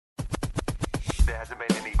there hasn't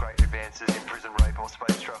been any great advances in prison rape or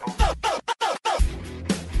space travel.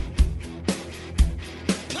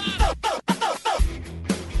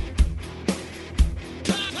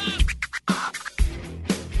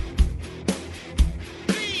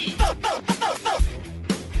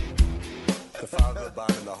 The Father, the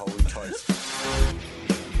Son, and the Holy Toast.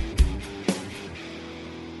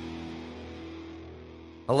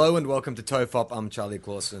 Hello and welcome to TOEFOP. I'm Charlie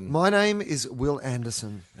Clausen. My name is Will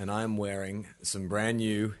Anderson. And I am wearing some brand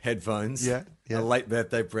new headphones. Yeah. A late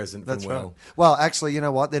birthday present That's from Will. right. Well, actually, you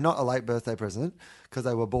know what? They're not a late birthday present because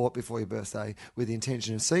they were bought before your birthday with the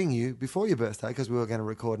intention of seeing you before your birthday because we were going to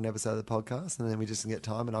record an episode of the podcast and then we just didn't get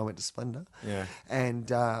time and I went to Splendor. Yeah. And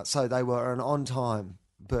so they were an on-time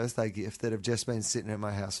birthday gift that have just been sitting at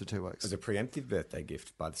my house for 2 It weeks. was a preemptive birthday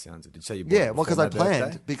gift by the sounds of it. Did you say you bought Yeah, it well, because before I my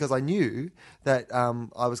planned, birthday? because I knew that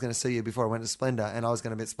I was going to see you before I went to Splendor and I was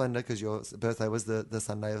going to be at Splendor because your birthday was the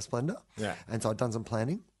Sunday of Splendor. Yeah. And so I'd done some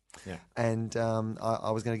planning. Yeah. And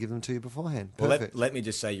I was going to give them to you beforehand. Well, Perfect. let me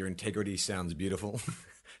just say your integrity sounds beautiful.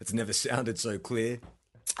 It's never sounded so clear.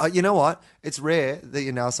 You know what? It's rare that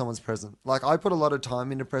you know someone's present. Like I put a lot of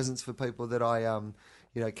time into presents for people that I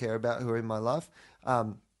care about who are in my life.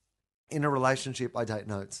 In a relationship, I take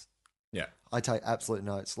notes. Yeah. I take absolute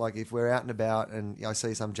notes. Like if we're out and about and I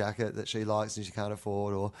see some jacket that she likes and she can't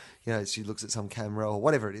afford, or she looks at some camera or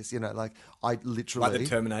whatever it is, like I literally Like the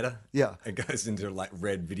Terminator? Yeah. It goes into like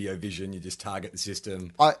red video vision. You just target the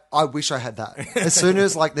system. I wish I had that. As soon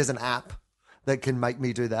as like there's an app that can make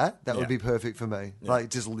me do that, that Yeah. would be perfect for me. Yeah. Like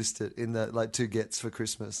just list it in the like 2 gets for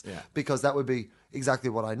Christmas. Yeah. Because that would be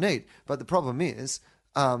exactly what I need. But the problem is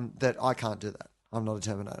that I can't do that. I'm not a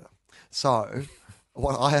Terminator. So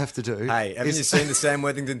what I have to do Hey, haven't you seen the Sam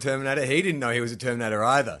Worthington Terminator? He didn't know he was a Terminator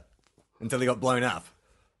either until he got blown up.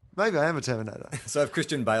 Maybe I am a Terminator. So if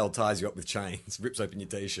Christian Bale ties you up with chains, rips open your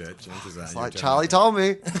T-shirt, chances are It's you're a like Charlie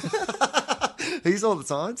Terminator. told me. He's all the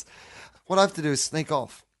signs. What I have to do is sneak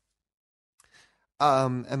off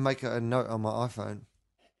and make a note on my iPhone.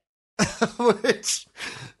 Which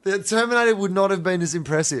the Terminator would not have been as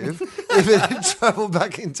impressive if it had travelled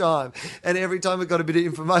back in time. And every time it got a bit of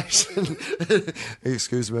information,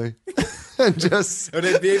 excuse me, and just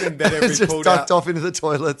It'd be even better if he just pulled ducked out. off into the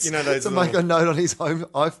toilets those to make a little- note on his home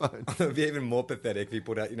iPhone. It'd be even more pathetic if he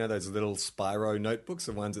pulled out, those little Spyro notebooks,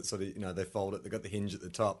 the ones that sort of, they fold it, they've got the hinge at the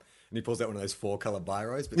top, and he pulls out one of those 4-color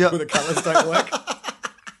biros, but Yeah. the colours don't work.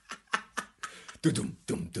 Dum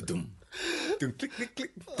dum dum dum. Dum, click, click,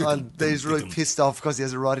 click. And he's really pissed off because he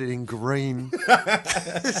has to write it in green.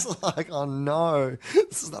 It's like, oh no,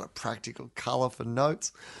 this is not a practical colour for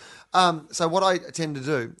notes. So what I tend to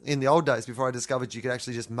do in the old days, before I discovered you could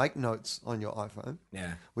actually just make notes on your iPhone,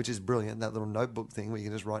 Yeah. which is brilliant, that little notebook thing where you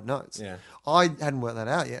can just write notes. Yeah. I hadn't worked that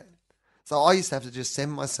out yet. So I used to have to just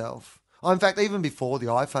send myself... in fact, even before the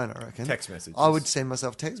iPhone, I reckon. Text messages. I would send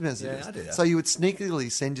myself text messages. Yeah, I do that. So you would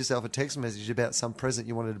sneakily send yourself a text message about some present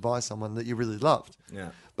you wanted to buy someone that you really loved. Yeah.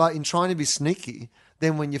 But in trying to be sneaky,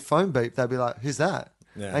 then when your phone beeped, they'd be like, who's that?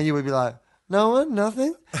 Yeah. And you would be like, no one,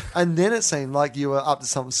 nothing. And then it seemed like you were up to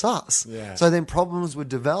something sus. Yeah. So then problems would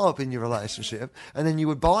develop in your relationship, and then you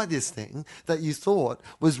would buy this thing that you thought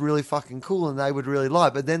was really fucking cool and they would really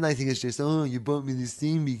like. But then they think it's just, oh, you bought me this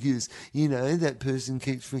thing because, that person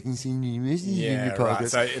keeps freaking sending you messages in Yeah, your right.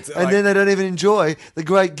 pockets. So it's and like- then they don't even enjoy the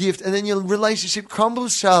great gift. And then your relationship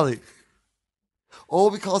crumbles, Charlie.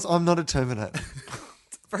 All because I'm not a Terminator.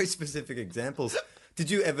 Very specific examples. Did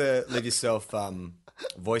you ever leave yourself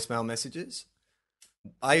voicemail messages?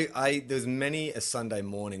 There's many a Sunday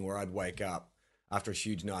morning where I'd wake up after a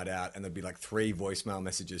huge night out and there'd be like 3 voicemail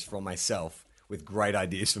messages from myself with great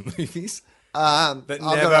ideas for movies that I've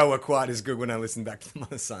never got were quite as good when I listened back to them on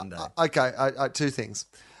a Sunday. Okay, 2 things.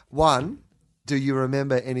 One, do you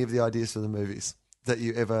remember any of the ideas for the movies that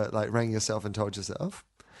you ever rang yourself and told yourself?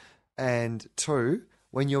 And 2,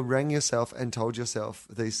 when you rang yourself and told yourself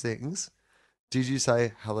these things, did you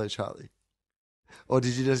say, hello, Charlie? Or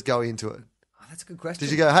did you just go into it? Oh, that's a good question.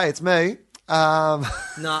 Did you go, hey, it's me? No,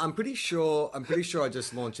 I'm pretty sure I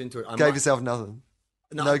just launched into it. Gave yourself nothing.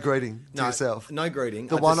 No greeting to yourself. No greeting.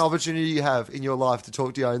 The one opportunity you have in your life to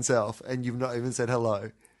talk to your own self and you've not even said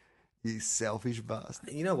hello. You selfish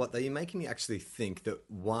bastard. You know what, though? You're making me actually think that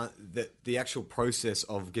the actual process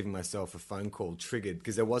of giving myself a phone call triggered,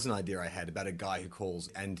 because there was an idea I had about a guy who calls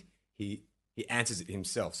and he answers it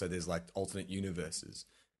himself. So there's like alternate universes.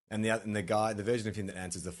 And the version of him that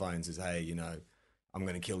answers the phone says, hey, I'm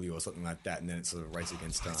going to kill you or something like that, and then it's sort of race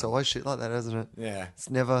against time. It's always shit like that, isn't it? Yeah. It's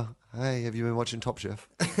never, hey, have you been watching Top Chef?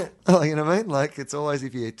 Like, you know what I mean? Like, it's always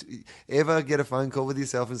if you ever get a phone call with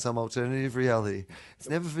yourself in some alternative reality, it's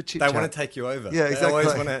never for chit They chat. want to take you over. Yeah, They exactly.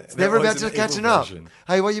 always wanna, It's they're never always about just an evil catching up. version.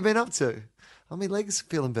 Hey, what you been up to? Oh, my leg's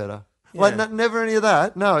feeling better. Like, Yeah. never any of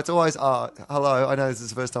that. No, it's always, hello, I know this is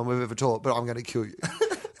the first time we've ever talked, but I'm going to kill you.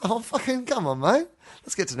 Oh, fucking come on, mate.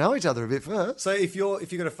 Let's get to know each other a bit first. So if you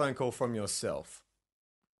got a phone call from yourself,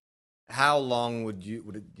 how long would you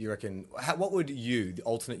reckon? What would you, the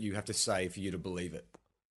alternate you, have to say for you to believe it?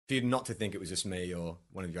 For you not to think it was just me or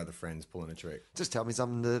one of your other friends pulling a trick. Just tell me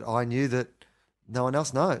something that I knew that no one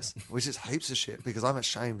else knows, which is heaps of shit because I'm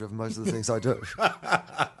ashamed of most of the things I do.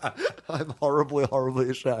 I'm horribly, horribly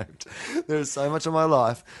ashamed. There's so much of my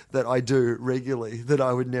life that I do regularly that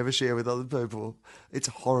I would never share with other people. It's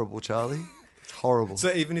horrible, Charlie. It's horrible.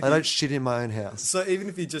 So even if I you- don't shit in my own house. So even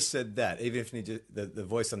if you just said that, even if the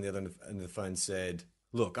voice on the other end of the phone said,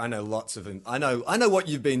 "Look, I know lots of them. I know what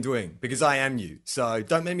you've been doing because I am you. So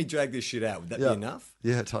don't make me drag this shit out." Would that be enough?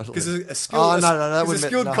 Yeah, totally. Because a that skilled, a wouldn't be-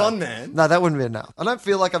 skilled no. con man. No, that wouldn't be enough. I don't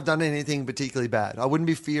feel like I've done anything particularly bad. I wouldn't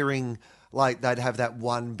be fearing like they'd have that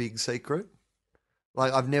one big secret.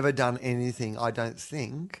 Like I've never done anything, I don't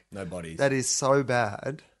think, Nobody's. that is so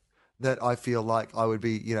bad that I feel like I would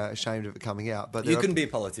be, ashamed of it coming out. But You there are- couldn't be a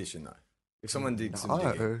politician though. If someone did some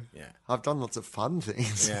digging, No. yeah. I've done lots of fun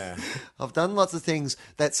things. Yeah. I've done lots of things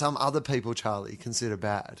that some other people, Charlie, consider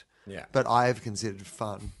bad. Yeah. But I have considered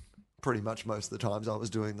fun pretty much most of the times I was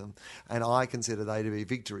doing them. And I consider they to be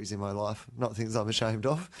victories in my life, not things I'm ashamed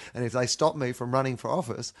of. And if they stop me from running for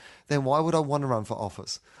office, then why would I want to run for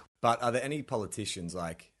office? But are there any politicians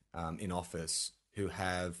like in office who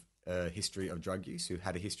have a history of drug use? Who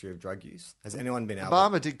had a history of drug use? Has anyone been out?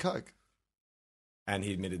 Obama did coke. And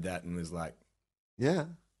he admitted that and was like, Yeah.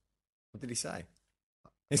 "What did he say?"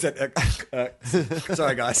 He said,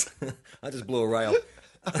 "Sorry guys, I just blew a rail.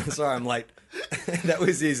 Sorry, I'm late." That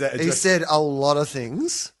was his. He address. said a lot of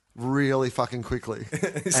things really fucking quickly.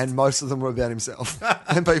 And most of them were about himself.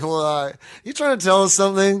 And people were like, "You trying to tell us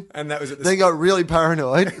something?" and that was at the They got really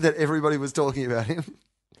paranoid that everybody was talking about him.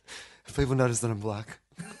 People noticed that I'm black.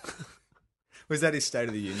 was that his State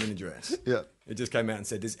of the Union address? Yeah. It just came out and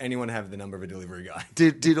said, "Does anyone have the number of a delivery guy?"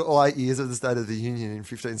 Did all 8 years of the State of the Union in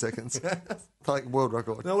 15 seconds. Like world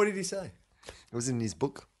record. No, what did he say? It was in his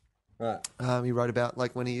book. Right. He wrote about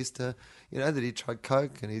like when he used to, that he tried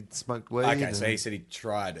coke and he'd smoked weed. Okay, so and- he said he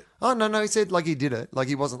tried it. Oh, no, he said like he did it. Like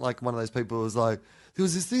he wasn't like one of those people who was like, there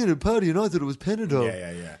was this thing at a party and I thought it was Panadol.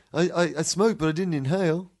 Yeah. I smoked, but I didn't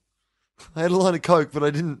inhale. I had a line of coke, but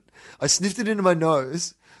I sniffed it into my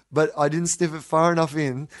nose, but I didn't sniff it far enough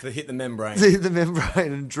in To hit the membrane. to hit the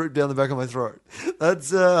membrane and droop down the back of my throat.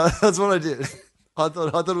 That's what I did. I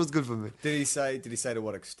thought it was good for me. Did he say to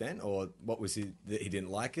what extent, or what was he that he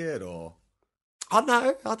didn't like it, or I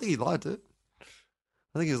know. I think he liked it.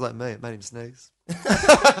 I think he was like me. It made him sneeze.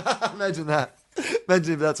 Imagine that.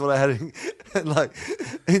 Imagine if that's what I had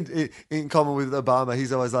in common with Obama.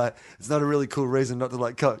 He's always like, it's not a really cool reason not to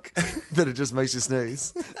like Coke, that it just makes you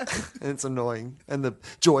sneeze. And it's annoying. And the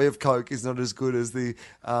joy of Coke is not as good as the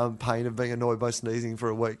pain of being annoyed by sneezing for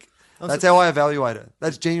a week. That's how I evaluate it.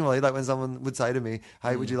 That's genuinely like when someone would say to me,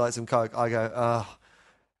 hey, would you like some Coke? I go,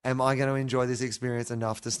 am I going to enjoy this experience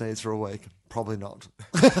enough to sneeze for a week? Probably not.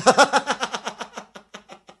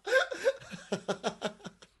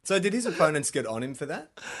 so? Did his opponents get on him for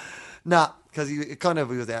that? Nah, because he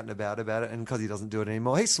was out and about it, and because he doesn't do it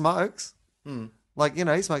anymore. He smokes. Like,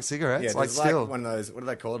 he smokes cigarettes. Yeah, like there's still. like one of those. What are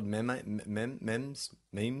they called? Memes,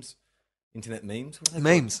 internet memes. What are they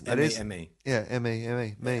Memes, called? that is. M-E. Yeah,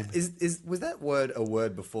 M-E, meme. Was that word a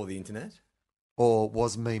word before the internet? Or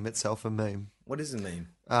was meme itself a meme? What is a meme?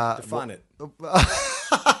 Uh, Define it.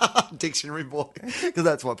 Dictionary boy, because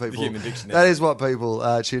that's what people. Human dictionary. That is what people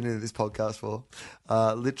tune into this podcast for.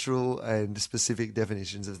 Literal and specific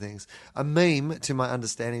definitions of things. A meme, to my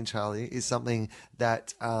understanding, Charlie, is something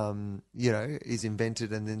that is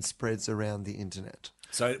invented and then spreads around the internet.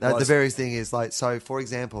 So The very thing is like, so for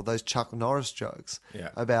example, those Chuck Norris jokes Yeah.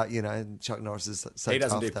 about Chuck Norris is so he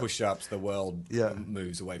doesn't tough do that- push-ups. The world Yeah.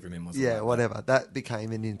 moves away from him. Or something Yeah, like whatever. That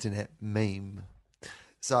became an internet meme.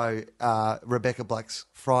 So Rebecca Black's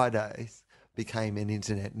Fridays became an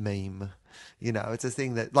internet meme. It's a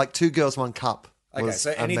thing that like Two Girls One Cup. that. Okay, was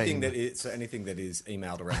so a anything meme. that is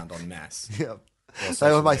emailed around en masse. Yeah. They were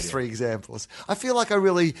social my media. 3 examples. I feel like I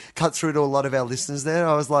really cut through to a lot of our listeners there.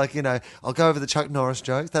 I was like, I'll go over the Chuck Norris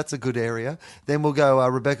joke. That's a good area. Then we'll go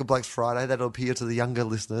Rebecca Black's Friday. That'll appeal to the younger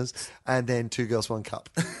listeners. And then Two Girls, One Cup.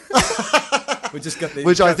 We just got the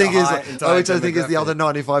which I think is demographic. the other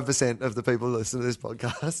 95% of the people who listen to this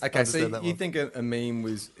podcast. Okay, so understand that you one. think a meme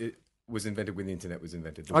was invented when the internet was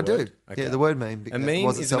invented? The I do. word? Okay. Yeah, the word meme. A meme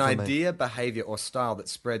was is an itself a meme. idea, behavior, or style that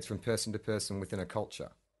spreads from person to person within a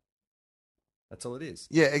culture. That's all it is.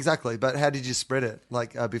 Yeah, exactly. But how did you spread it?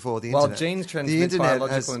 Like before the While internet? genes The transmit internet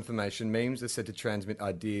biological has- information, memes are said to transmit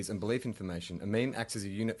ideas and belief information. A meme acts as a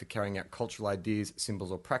unit for carrying out cultural ideas, symbols,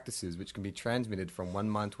 or practices which can be transmitted from one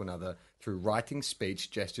mind to another through writing, speech,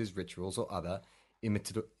 gestures, rituals, or other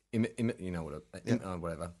whatever.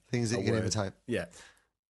 Things that A you can word. imitate. Yeah.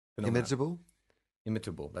 Phenomena. Imitable?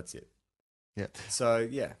 Imitable, that's it. Yeah. So,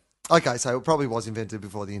 yeah. Okay, so it probably was invented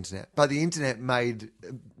before the internet. But the internet made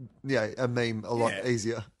a meme a lot Yeah.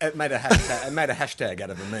 easier. It made a hashtag out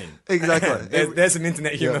of a meme. Exactly. there's some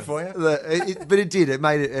internet humor for you. But it did. It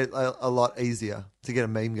made it a lot easier to get a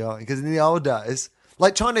meme going. Because in the old days,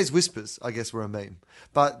 like Chinese whispers, I guess, were a meme.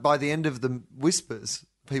 But by the end of the whispers,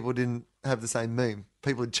 people didn't have the same meme.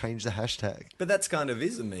 People had changed the hashtag. But that's kind of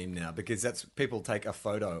is a meme now because that's people take a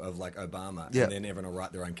photo of like Obama Yeah. and then everyone will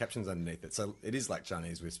write their own captions underneath it. So it is like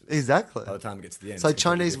Chinese whispers. Exactly. By the time it gets to the end. So it's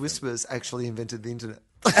completely Chinese different. whispers actually invented the internet.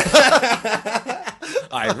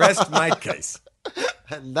 I rest my case.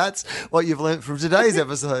 And that's what you've learnt from today's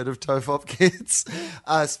episode of Tofop Kids.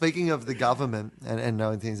 Speaking of the government and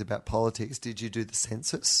knowing things about politics, did you do the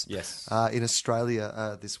census? Yes. In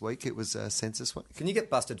Australia this week, it was census week. Can you get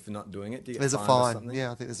busted for not doing it? Do you get There's a fined or fine. something?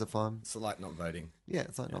 Yeah, I think there's a fine. It's like not voting. Yeah,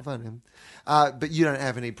 it's like not voting. But you don't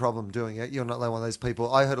have any problem doing it. You're not like one of those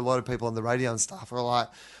people. I heard a lot of people on the radio and stuff who are like,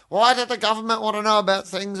 why did the government want to know about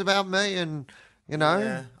things about me? And, you know.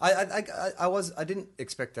 Yeah, I didn't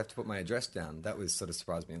expect to have to put my address down. That was sort of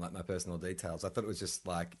surprised me, like my personal details. I thought it was just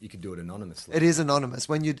like you could do it anonymously. It is anonymous.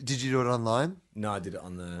 Did you do it online? No, I did it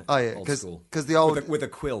on the Oh, yeah, old 'cause- school. 'cause the old- with a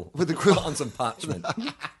quill. With a quill. on some parchment.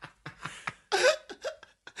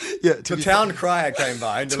 Yeah. The town crier came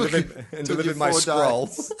by and delivered you my 4 scroll.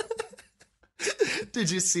 days.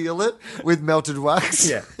 Did you seal it with melted wax?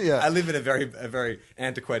 Yeah, Yeah. I live in a very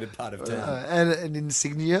antiquated part of town. And an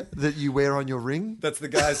insignia that you wear on your ring. That's the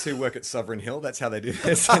guys who work at Sovereign Hill. That's how they do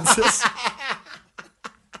their census.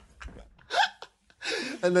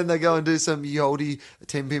 And then they go and do some Yodi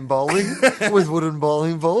 10-pin bowling with wooden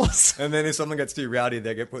bowling balls. And then if someone gets too rowdy,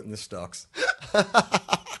 they get put in the stocks.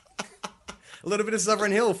 A little bit of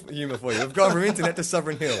Sovereign Hill humour for you. We've gone from internet to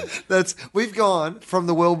Sovereign Hill. We've gone from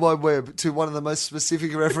the World Wide Web to one of the most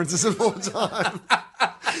specific references of all time.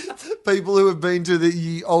 People who have been to the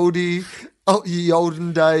ye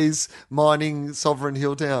olden days mining Sovereign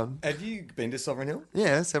Hill town. Have you been to Sovereign Hill?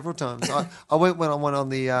 Yeah, several times. I went when I went on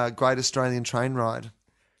the Great Australian Train Ride.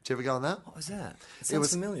 Did you ever go on that? What was that? It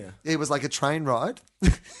sounds familiar. It was like a train ride.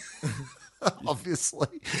 Obviously.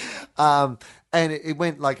 And it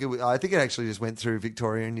went like, I think it actually just went through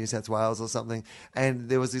Victoria and New South Wales or something. And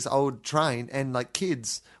there was this old train and like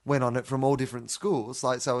kids went on it from all different schools.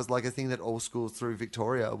 So it was like a thing that all schools through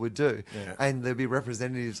Victoria would do. Yeah. And there'd be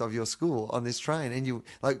representatives of your school on this train. And you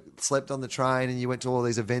like slept on the train and you went to all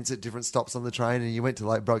these events at different stops on the train. And you went to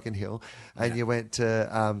like Broken Hill and you went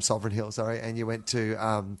to Sovereign Hill, and you went to...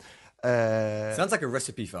 Sounds like a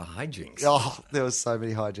recipe for hijinks. Oh, there was so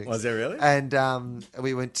many hijinks. Was there really? And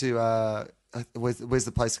we went to where's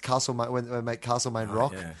the place? Castlemaine, when they make Castlemaine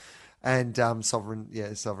Rock, yeah. and Sovereign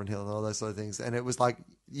Hill, and all those sort of things. And it was like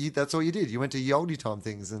that's all you did. You went to Yoldi time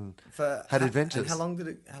things and had adventures. And how long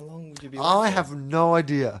would you be? I have no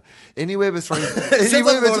idea. Anywhere between Sounds like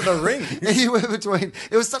Lord of the Rings. Anywhere between.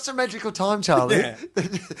 It was such a magical time, Charlie. Yeah.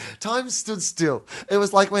 Time stood still. It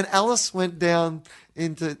was like when Alice went down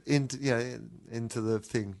into the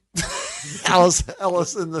thing.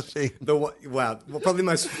 Alice in the Thing. Wow, probably the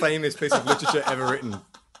most famous piece of literature ever written.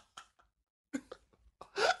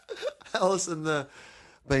 Alice and the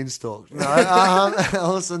Beanstalk. No,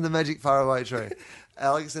 Alice and the Magic Faraway Tree.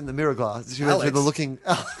 Alex and the Mirror Glass. She went through the looking...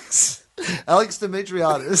 Alex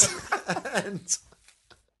Demetriadis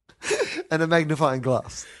and a magnifying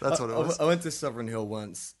glass. That's what it was. I went to Sovereign Hill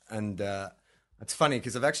once, and it's funny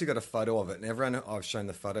because I've actually got a photo of it, and everyone I've shown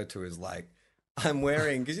the photo to is like, I'm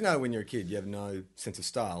wearing, because when you're a kid, you have no sense of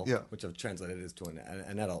style, Yeah. which I've translated as to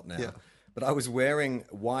an adult now. Yeah. But I was wearing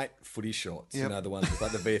white footy shorts, Yep. the ones with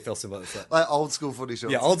like the VFL symbol. It's Like old school footy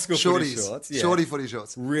shorts. Yeah, old school footy Shorties. shorts, yeah. Shorty footy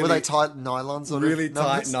shorts. Really- Were they tight nylons on really it?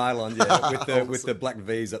 tight Numbers? nylon, with the black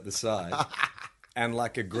V's up the side. And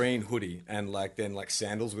like a green hoodie and then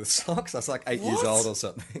sandals with socks. I was like 8 years What? old or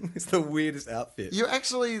something. It's the weirdest outfit. You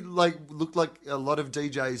actually looked like a lot of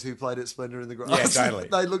DJs who played at Splendor in the Grass. Yeah, totally.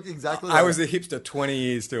 They look exactly I like was a hipster 20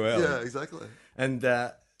 years too early. Yeah, exactly. And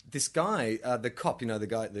this guy, the cop, the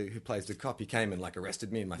guy who plays the cop, he came and like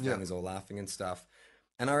arrested me, and my family's all laughing and stuff.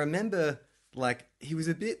 And I remember like he was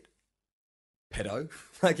a bit pedo,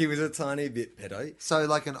 like he was a tiny bit pedo. So,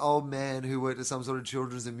 like an old man who worked at some sort of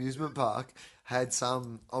children's amusement park had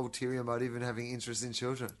some ulterior motive in having interest in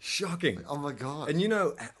children. Shocking. Oh my God. And you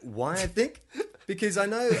know why I think? Because I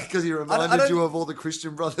know... Because he I reminded don't- you of all the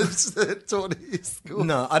Christian brothers that taught at his school.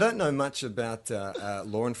 No, I don't know much about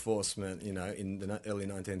law enforcement, in the early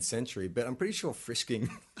 19th century, but I'm pretty sure frisking...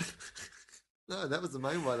 No, that was the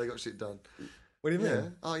main way they got shit done. What do you mean? Yeah.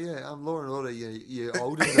 Oh, yeah. Law and Order, you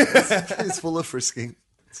olden days. It's full of frisking.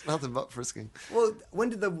 It's nothing but frisking. Well, when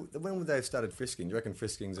would they have started frisking? Do you reckon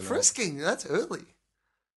frisking's an Frisking, that's early.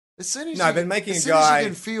 As soon as No, you, but making as a soon as guy you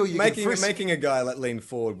can feel you making can frisk. making a guy like lean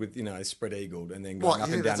forward with spread eagled and then going What? up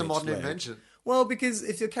You and think down that's a each modern leg. invention? Well, because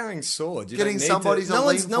if you're carrying swords, you Getting don't need somebody's to, on no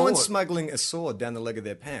one's lean no one's forward. smuggling a sword down the leg of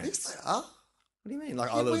their pants. Yes, they are. What do you mean?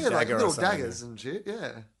 Like Yeah, a little weird, like dagger or little something? daggers and shit,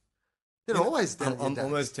 yeah. They're always down I'm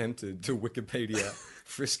almost tempted to Wikipedia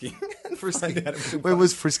frisking. and Frisking. find out if we can When find-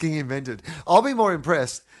 was frisking invented? I'll be more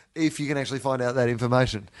impressed if you can actually find out that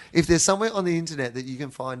information. If there's somewhere on the internet that you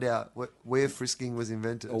can find out where frisking was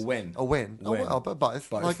invented. Or when. Or when. Oh, When. well, but both.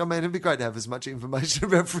 Both. Like, I mean, it'd be great to have as much information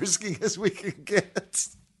about frisking as we can get.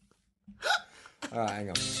 All right, hang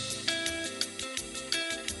on.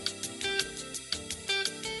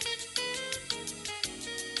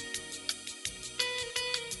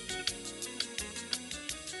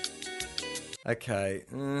 Okay,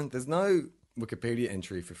 there's no Wikipedia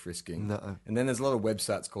entry for frisking. No. And then there's a lot of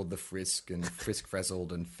websites called The Frisk and Frisk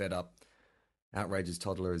Frazzled and Fed Up. Outrageous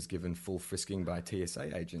toddler is given full frisking by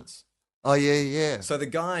TSA agents. Oh, yeah. So the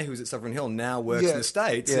guy who's at Sovereign Hill now works Yeah, in the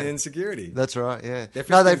States yeah. in security. That's right, yeah. They're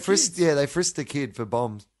No, they frisking frisked, kids. they frisked the kid for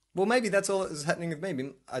bombs. Well, maybe that's all that was happening with me. I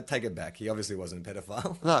mean, I take it back. He obviously wasn't a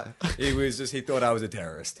pedophile. No. He thought I was a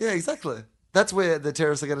terrorist. Yeah, exactly. That's where the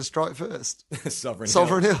terrorists are going to strike first.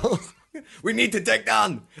 Sovereign Hill. We need to take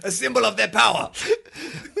down a symbol of their power.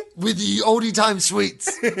 With the oldie time sweets.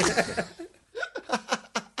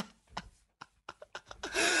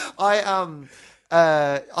 I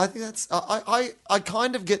think that's I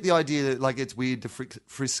kind of get the idea that like it's weird to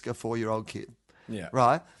frisk a 4-year-old kid, Yeah.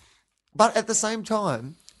 right? But at the same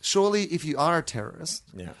time, surely if you are a terrorist,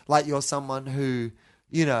 Yeah. like you're someone who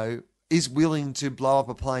is willing to blow up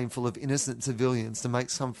a plane full of innocent civilians to make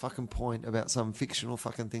some fucking point about some fictional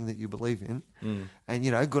fucking thing that you believe in,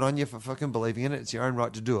 and good on you for fucking believing in it. It's your own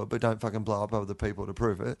right to do it, but don't fucking blow up other people to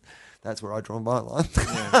prove it. That's where I draw my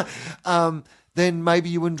line. Then maybe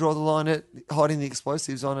you wouldn't draw the line at hiding the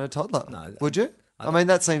explosives on a toddler, No, would you? I mean,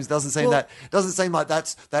 that doesn't seem like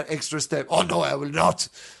that's that extra step. Oh no, I will not.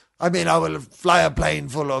 I mean, I will fly a plane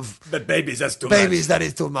full of But babies, that's too babies. That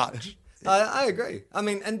is too much. I agree. I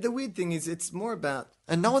mean, and the weird thing is, it's more about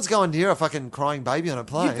And no one's going near a fucking crying baby on a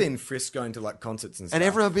plane. you've been frisked going to like concerts and stuff. And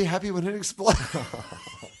everyone would be happy when it explodes.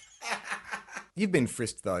 You've been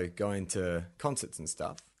frisked though going to concerts and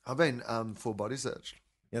stuff. I've been full body searched.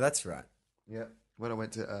 Yeah, that's right. Yeah. When I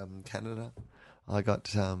went to Canada, I got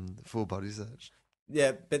full body searched.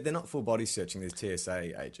 Yeah, but they're not full body searching. There's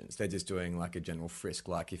TSA agents. They're just doing like a general frisk,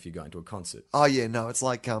 like if you're going to a concert. Oh yeah, no, it's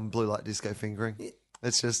like blue light disco fingering.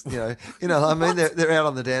 It's just I mean, they're out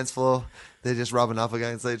on the dance floor. They're just rubbing up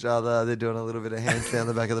against each other. They're doing a little bit of hands down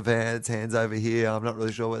the back of the pants, hands over here. I'm not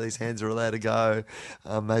really sure where these hands are allowed to go.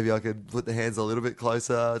 Maybe I could put the hands a little bit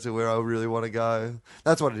closer to where I really want to go.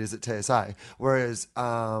 That's what it is at TSA. Whereas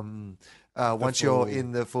once you're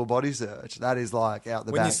in the full body search, that is like out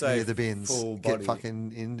the When you back say near the bins. full Get body-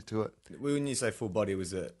 fucking into it. When you say full body,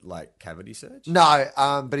 was it like cavity search? No,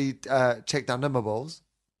 but he checked under my balls.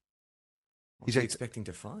 What are you expecting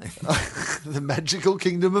to find? The magical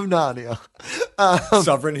kingdom of Narnia.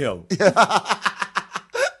 Sovereign Hill.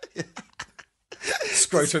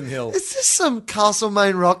 Scrotum Hill. Is this some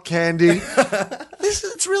Castlemaine rock candy?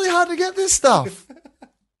 It's really hard to get this stuff.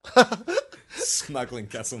 Smuggling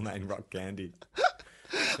Castlemaine rock candy.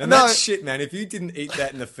 And No. that's shit, man. If you didn't eat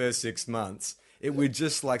that in the first 6 months, it would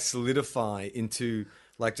just like solidify into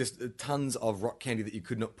like just tons of rock candy that you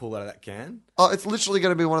could not pull out of that can. Oh, it's literally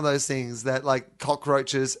going to be one of those things that like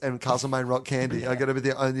cockroaches and Castlemaine rock candy are going to be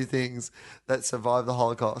the only things that survive the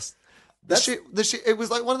Holocaust. The shit, it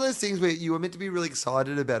was like one of those things where you were meant to be really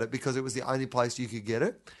excited about it because it was the only place you could get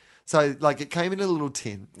it. So like it came in a little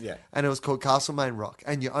tin, Yeah. and it was called Castlemaine Rock,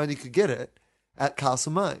 and you only could get it at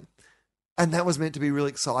Castlemaine, and that was meant to be really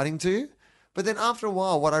exciting to you. But then after a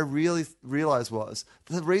while, what I really realised was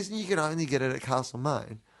the reason you could only get it at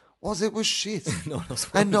Castlemaine was it was shit, No one else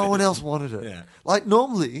and no wanted one it. else wanted it. Yeah. Like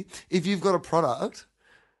normally, if you've got a product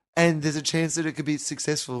and there's a chance that it could be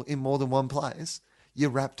successful in more than one place, you're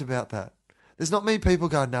rapt about that. There's not many people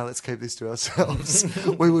going, no, let's keep this to ourselves.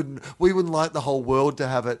 we wouldn't like the whole world to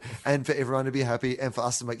have it and for everyone to be happy and for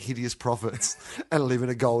us to make hideous profits and live in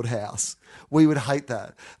a gold house. We would hate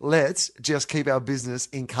that. Let's just keep our business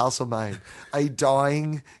in Castlemaine, a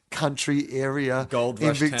dying country area Gold in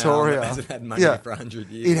rush Victoria. town that hasn't had money for 100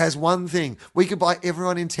 years. It has one thing. We could buy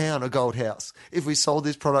everyone in town a gold house if we sold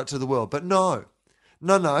this product to the world. But no.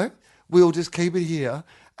 We'll just keep it here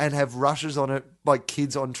and have rushes on it like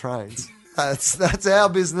kids on trains. That's our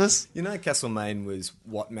business. You know, Castlemaine was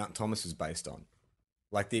what Mount Thomas was based on.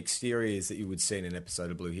 Like the exteriors that you would see in an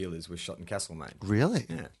episode of Blue Heelers were shot in Castlemaine. Really?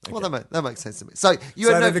 Yeah. Well, that makes sense to me. So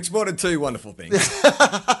they've exported two wonderful things: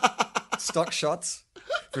 stock shots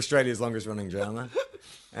for Australia's longest running drama,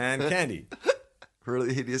 and candy.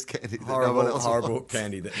 Really hideous candy. That no one else horrible wants.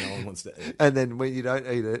 candy that no one wants to eat. And then when you don't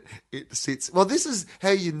eat it, it sits. Well, this is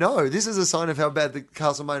how you know. This is a sign of how bad the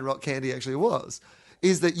Castlemaine rock candy actually was.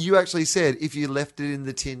 Is that you actually said if you left it in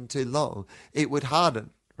the tin too long, it would harden,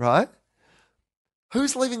 right?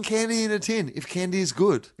 Who's leaving candy in a tin if candy is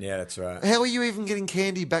good? Yeah, that's right. How are you even getting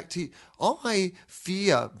candy back to you? I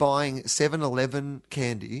fear buying 7-Eleven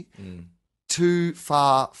candy too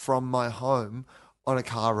far from my home on a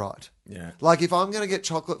car ride. Yeah. Like if I'm going to get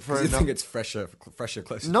chocolate for You think it's fresher, closer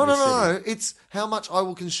to the city. No. It's how much I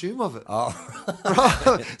will consume of it. Oh.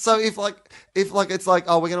 Right? So if it's like,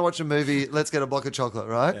 oh, we're going to watch a movie, let's get a block of chocolate,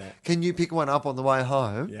 right? Yeah. Can you pick one up on the way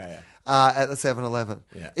home? Yeah. At the 7-Eleven.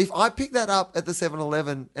 Yeah. If I pick that up at the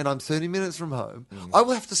 7-Eleven and I'm 30 minutes from home, I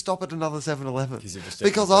will have to stop at another 7-Eleven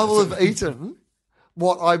because I will have eaten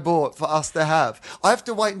what I bought for us to have. I have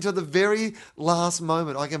to wait until the very last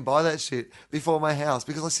moment I can buy that shit before my house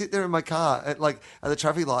because I sit there in my car at the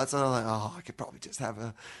traffic lights and I'm like, oh, I could probably just have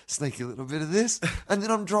a sneaky little bit of this. And then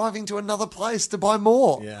I'm driving to another place to buy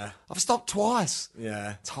more. Yeah. I've stopped twice.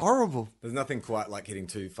 Yeah. It's horrible. There's nothing quite like hitting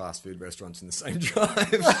two fast food restaurants in the same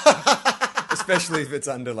drive, especially if it's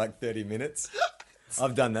under like 30 minutes.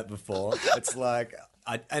 I've done that before. It's like,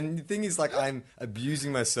 and the thing is, like, I'm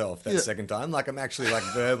abusing myself that second time. Like, I'm actually like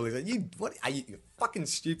verbally like, you're fucking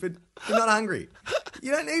stupid. You're not hungry.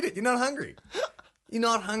 You don't need it. You're not hungry. You're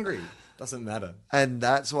not hungry. Doesn't matter. And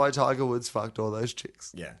that's why Tiger Woods fucked all those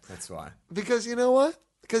chicks. Yeah, that's why. Because you know what?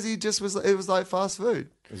 Because it was like fast food.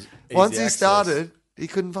 Easy Once he access. started, he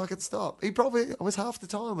couldn't fucking stop. He probably was half the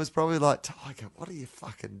time was probably like, Tiger, what are you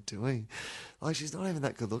fucking doing? Like, she's not even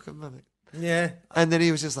that good looking, man. Yeah. And then he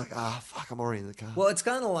was just like, fuck, I'm already in the car. Well, it's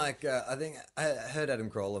kind of like I think I heard Adam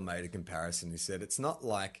Carolla made a comparison. He said it's not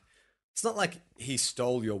like he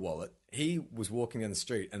stole your wallet. He was walking down the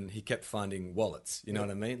street and he kept finding wallets. You know what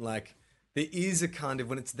I mean? Like there is a kind of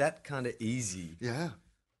when it's that kind of easy. Yeah.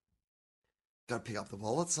 Got to pick up the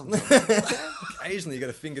wallet sometimes. Occasionally, you got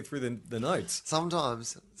to finger through the notes.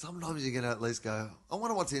 sometimes you're going to at least go, I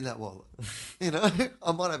wonder what's in that wallet. You know,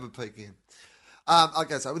 I might have a peek in.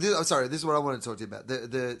 Okay, so this is what I wanted to talk to you about,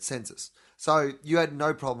 the census. So you had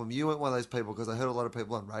no problem. You weren't one of those people, because I heard a lot of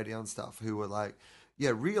people on radio and stuff who were like,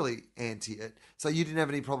 yeah, really anti it. So you didn't have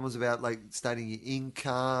any problems about like stating your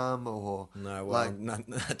income or... No, well, like... I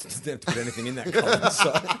didn't have to put anything in that column,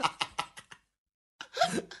 so...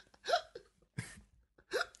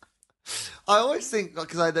 I always think,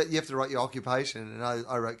 because you have to write your occupation, and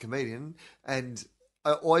I wrote comedian, and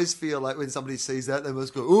I always feel like when somebody sees that, they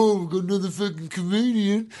must go, "Oh, we've got another fucking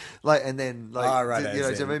comedian," like, and then like, Oh, right, you know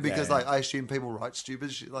what as I mean? in, Because yeah. like I assume people write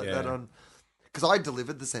stupid shit like that Yeah. on, because I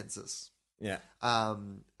delivered the census, Yeah.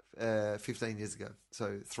 15 years ago,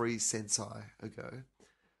 so 3 censi ago.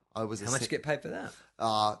 I was. How much you get paid for that?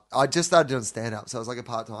 I just started doing stand up, so it was like a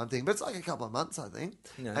part time thing, but it's like a couple of months, I think.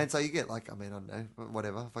 Yeah. And so you get like, I don't know,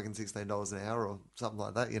 whatever, fucking $16 an hour or something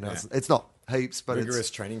like that. You know, Yeah. it's not heaps, but Rigorous it's.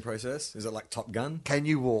 training process? Is it like Top Gun? Can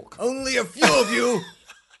you walk? Only a few of you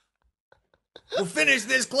will finish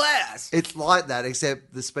this class. It's like that,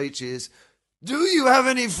 except the speech is, do you have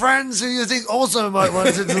any friends who you think also might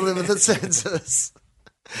want to deliver the census?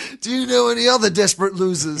 Do you know any other desperate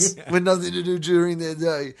losers with nothing to do during their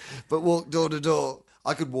day but walk door to door?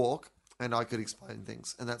 I could walk and I could explain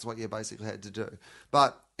things, and that's what you basically had to do.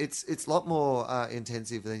 But it's a lot more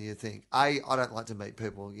intensive than you think. I don't like to meet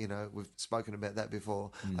people. You know, we've spoken about that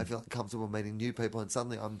before. I feel comfortable meeting new people, and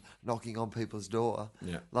suddenly I'm knocking on people's door,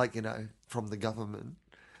 Yeah. like, you know, from the government.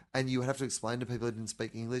 And you would have to explain to people who didn't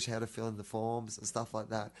speak English how to fill in the forms and stuff like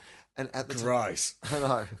that. And at the time, Gross. I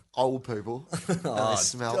know, old people, and Oh, they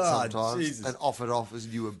smelt God, sometimes, Jesus. and offered off as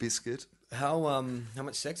you a biscuit. How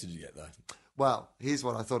much sex did you get though? Well, here's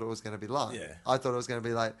what I thought it was going to be like. Yeah. I thought it was going to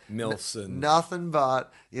be like MILFs and- nothing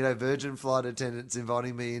but, virgin flight attendants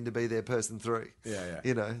inviting me in to be their person 3. Yeah.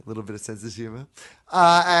 A little bit of sense of humour.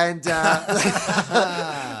 And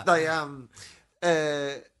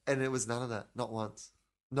it was none of that. Not once.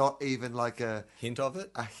 Not even like a Hint of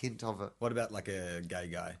it? hint of it. What about like a gay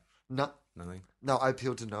guy? No. Nothing. No, I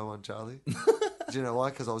appealed to no one, Charlie. Do you know why?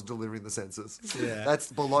 Because I was delivering the census. Yeah.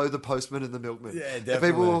 That's below the postman and the milkman. Yeah, If definitely.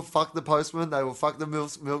 people will fuck the postman, they will fuck the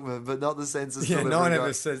milkman, but not the census. Yeah, no one delivery ever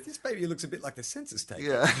guy. says, this baby looks a bit like the census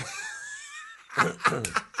taker. Yeah.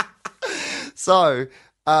 So,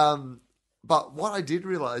 but what I did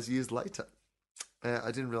realise years later, I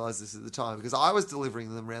didn't realise this at the time, because I was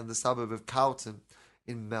delivering them around the suburb of Carlton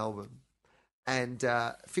in Melbourne. And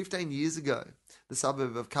 15 years ago, the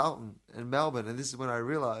suburb of Carlton in Melbourne, and this is when I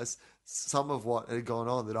realised some of what had gone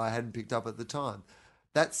on that I hadn't picked up at the time.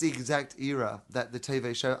 That's the exact era that the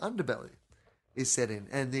TV show Underbelly is set in,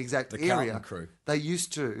 and the exact The area Carlton crew. they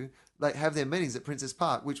used to have their meetings at Princess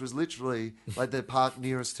Park, which was literally like the park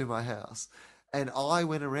nearest to my house. And I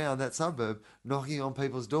went around that suburb knocking on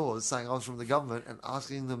people's doors saying I was from the government and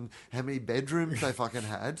asking them how many bedrooms they fucking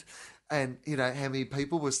had and, how many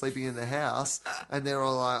people were sleeping in the house. And they're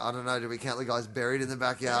all like, I don't know, do we count the guys buried in the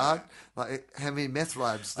backyard? Like, how many meth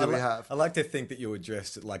labs do we have? I like to think that you were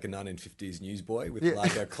dressed like a 1950s newsboy with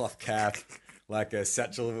like a cloth cap, like a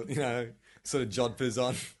satchel, sort of jodhpurs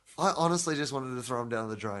on. I honestly just wanted to throw them down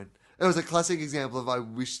the drain. It was a classic example of I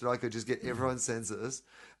wish that I could just get everyone's census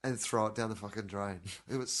and throw it down the fucking drain.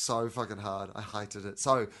 It was so fucking hard. I hated it.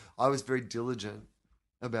 So I was very diligent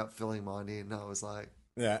about filling mine in. I was like,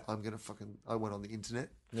 Yeah. I went on the internet.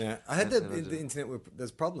 Yeah, I had And I the did. internet.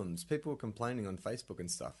 There's problems. People were complaining on Facebook and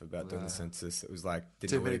stuff about doing the census. It was like Too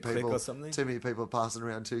didn't many really click people or something. Too many people passing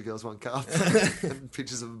around 2 girls, 1 cup and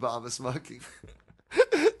pictures of Obama smoking.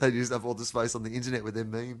 They used up all the space on the internet with their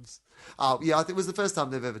memes. Yeah, I think it was the first time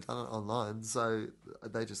they've ever done it online. So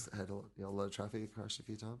they just had a lot of traffic. It crashed a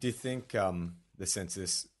few times. Do you think the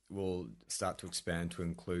census will start to expand to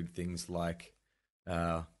include things like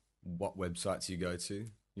what websites you go to,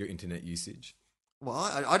 your internet usage? Well,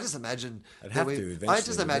 I just imagine. It'd have that to I eventually, just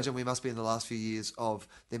wouldn't imagine it? we must be in the last few years of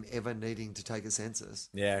them ever needing to take a census.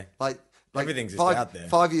 Yeah, Like Everything's just 5, out there.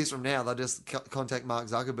 5 years from now, they'll just contact Mark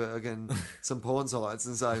Zuckerberg and some porn sites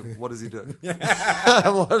and say, "What does he do?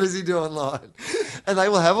 What does he do online?" And they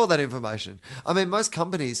will have all that information. I mean, most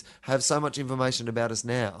companies have so much information about us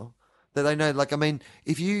now that they know. Like, I mean,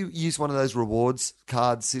 if you use one of those rewards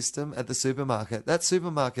card system at the supermarket, that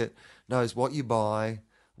supermarket knows what you buy,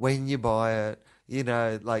 when you buy it.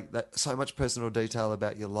 Like that, so much personal detail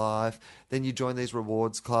about your life. Then you join these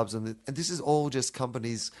rewards clubs, and this is all just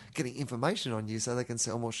companies getting information on you so they can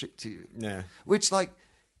sell more shit to you. yeah. Which,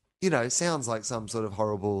 sounds like some sort of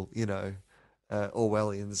horrible,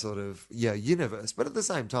 Orwellian sort of universe. But at the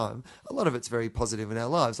same time, a lot of it's very positive in our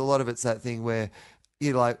lives. A lot of it's that thing where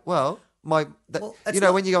you're like, well, it's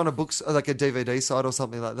not- when you go on a books like a DVD site or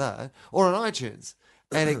something like that, or on iTunes,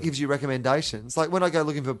 and it gives you recommendations. Like when I go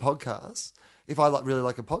looking for podcasts. If I really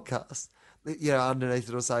like a podcast, underneath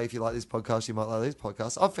it'll say, if you like this podcast, you might like these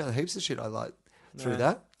podcasts. I've found heaps of shit I like through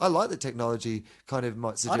that. I like that technology kind of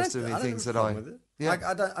might suggest to me things that I... With it. Yeah.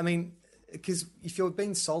 Like, I mean, because if you're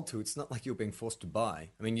being sold to, it's not like you're being forced to buy.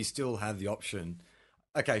 I mean, you still have the option.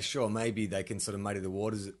 Okay, sure, maybe they can sort of muddy the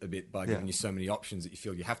waters a bit by giving you so many options that you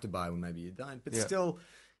feel you have to buy when maybe you don't. But still...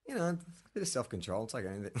 a bit of self-control. It's like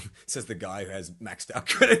anything. Says the guy who has maxed out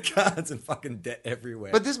credit cards and fucking debt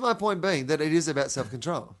everywhere. But this is my point being that it is about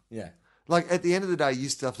self-control. yeah. Like, at the end of the day, you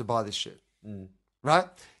still have to buy this shit. Right?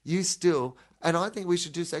 You still... And I think we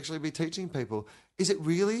should just actually be teaching people, is it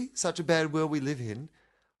really such a bad world we live in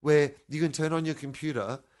where you can turn on your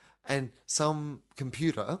computer and some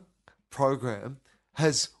computer program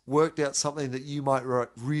has worked out something that you might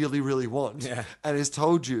really, really want and has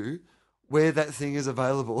told you where that thing is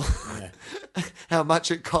available, how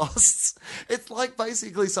much it costs. It's like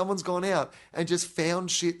basically someone's gone out and just found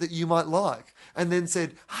shit that you might like and then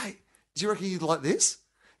said, hey, do you reckon you'd like this?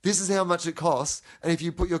 This is how much it costs. And if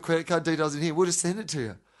you put your credit card details in here, we'll just send it to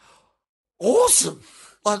you. Awesome.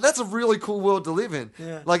 Like, that's a really cool world to live in.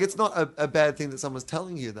 Yeah. Like, it's not a bad thing that someone's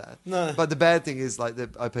telling you that. No. But the bad thing is, like,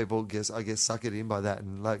 that people, I guess, suck it in by that.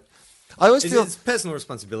 And, like, I always feel... It's personal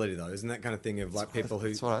responsibility, though, isn't that kind of thing of like people who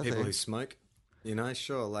that's what I think. who smoke?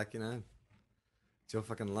 Sure, like it's your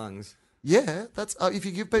fucking lungs. Yeah, that's if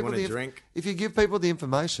you give people want a drink? if you give people the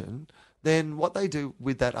information, then what they do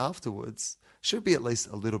with that afterwards should be at least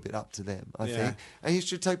a little bit up to them, I think. And you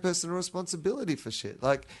should take personal responsibility for shit.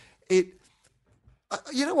 Like it.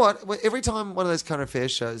 You know what? Every time one of those current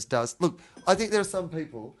affairs shows does look, I think there are some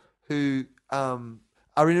people who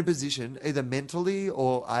are in a position, either mentally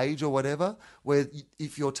or age or whatever, where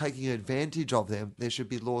if you're taking advantage of them, there should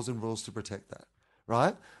be laws and rules to protect that,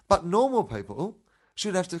 right? But normal people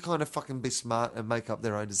should have to kind of fucking be smart and make up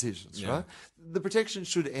their own decisions, right? The protection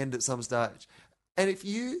should end at some stage. And if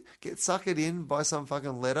you get suckered in by some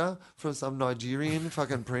fucking letter from some Nigerian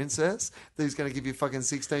fucking princess who's going to give you fucking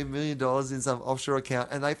 $16 million in some offshore account,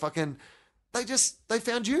 and they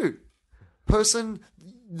found you. Person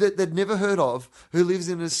that they'd never heard of, who lives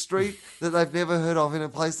in a street that they've never heard of, in a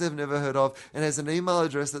place they've never heard of, and has an email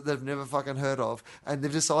address that they've never fucking heard of, and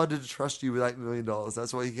they've decided to trust you with $8 million.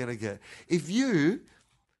 That's what you're going to get. If you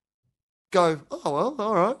go, oh, well,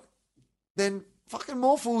 all right, then fucking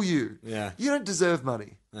more fool you. Yeah. You don't deserve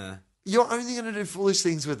money. Yeah. You're only going to do foolish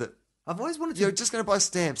things with it. I've always wanted to. You're just going to buy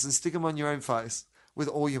stamps and stick them on your own face with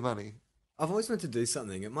all your money. I've always wanted to do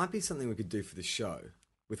something. It might be something we could do for the show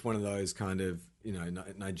with one of those kind of,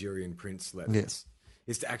 Nigerian prince letters. Yes.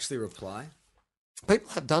 Is to actually reply. People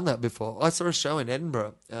have done that before. I saw a show in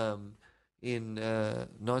Edinburgh in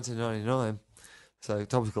 1999. So,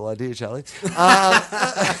 topical idea, Charlie.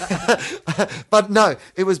 But no,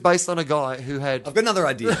 it was based on a guy who had... I've got another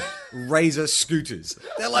idea. Razor scooters.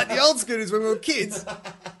 They're like the old scooters when we were kids,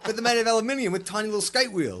 but they're made of aluminium with tiny little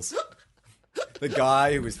skate wheels. The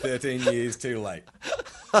guy who was 13 years too late.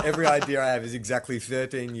 Every idea I have is exactly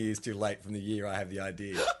 13 years too late from the year I have the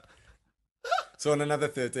idea. So in another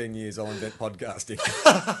 13 years, I'll invent podcasting.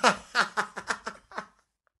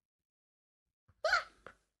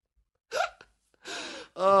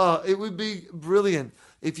 Oh, it would be brilliant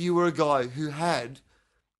if you were a guy who had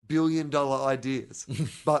billion-dollar ideas,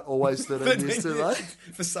 but always 13 years too late.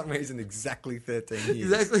 For some reason, exactly 13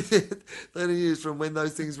 years. Exactly 30 years from when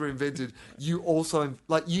those things were invented. You also,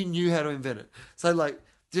 you knew how to invent it. So,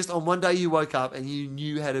 just on one day you woke up and you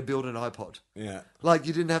knew how to build an iPod. Yeah. You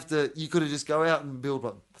didn't have to, you could have just go out and build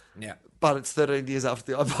one. Yeah. But it's 13 years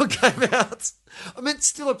after the iPod came out. I mean, it's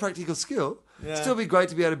still a practical skill. Yeah. Still be great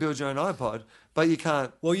to be able to build your own iPod, but you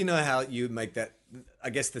can't. Well, you know how you make that. I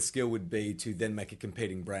guess the skill would be to then make a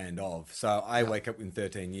competing brand of. So I wake up in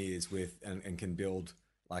 13 years with and can build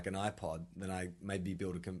like an iPod. Then I maybe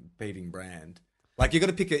build a competing brand. You got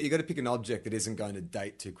to pick an object that isn't going to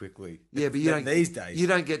date too quickly. Yeah, but you don't these days. You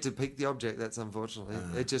don't get to pick the object. That's unfortunately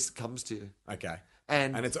it just comes to you. Okay.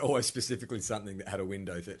 And it's always specifically something that had a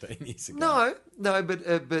window 13 years ago. No, but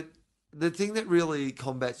the thing that really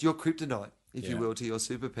combats your kryptonite, if you Yeah. will, to your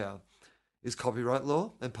superpower, is copyright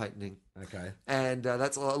law and patenting. Okay. And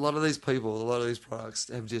that's a lot of these people, a lot of these products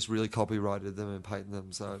have just really copyrighted them and patented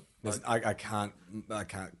them. So I can't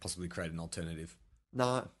possibly create an alternative.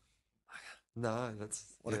 no, that's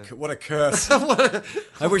What a curse!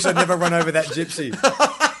 I wish I'd never run over that gypsy.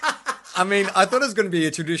 I mean, I thought it was going to be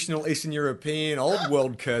a traditional Eastern European old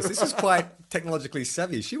world curse. This is quite technologically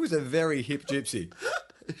savvy. She was a very hip gypsy.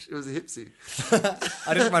 She was a hipsy.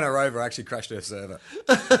 I didn't run her over. I actually crashed her server.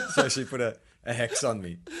 So she put a hex on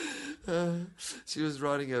me. She was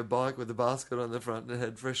riding her bike with a basket on the front and it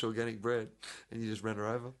had fresh organic bread, and you just ran her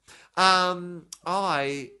over.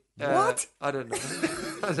 What? I don't know.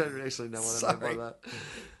 I don't actually know what I meant Sorry. by that.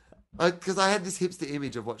 Because I had this hipster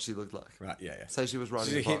image of what she looked like. Right, yeah. So she was riding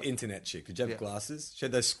She's a a hip bike. internet chick. Did you have Yeah. glasses? She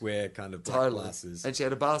had those square kind of black Totally. glasses. And she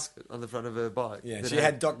had a basket on the front of her bike. Yeah, that she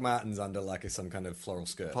had Doc Martens under some kind of floral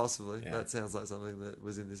skirt. Possibly. Yeah. That sounds like something that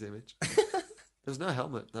was in this image. There was no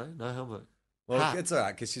helmet, though. No helmet. Well, Hat. it's all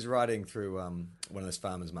right because she's riding through one of those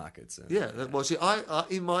farmers markets. Yeah. Well,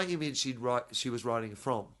 in my image, she was riding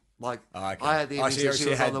from. Oh, okay. I had the image that she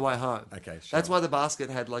was had- on the way home. Okay, sure. That's why the basket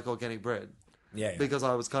had organic bread. Yeah, yeah. Because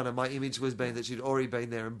I was my image was being that she'd already been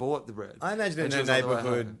there and bought the bread. I imagine in And her she was on the way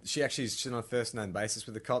neighbourhood, home. she's on a first name basis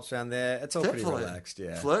with the cops around there. It's all Definitely. pretty relaxed,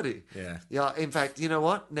 yeah. Flirty. Yeah. Yeah, in fact, you know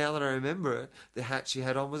what? Now that I remember it, the hat she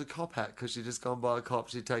had on was a cop hat because she'd just gone by a cop.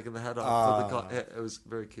 She'd taken the hat off for the cop. Yeah, it was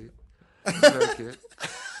very cute. Very cute.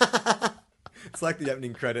 It's like the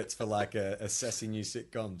opening credits for a sassy new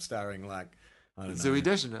sitcom starring I don't know. Zooey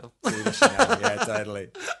Deschanel. Zooey Deschanel. Yeah, totally.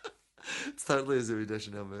 It's totally a Zooey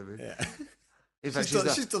Deschanel movie. Yeah. In fact,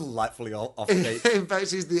 She's delightfully offbeat. in fact,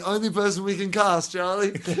 she's the only person we can cast,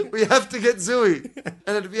 Charlie. We have to get Zooey.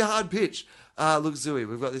 And it'd be a hard pitch. Look, Zooey,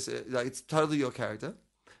 we've got this. It's totally your character.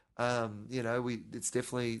 It's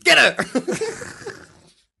definitely... Get her!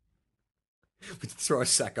 We throw a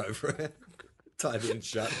sack over her. Tied in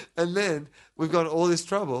shut. And then we've got all this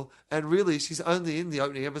trouble, and really, she's only in the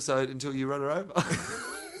opening episode until you run her over.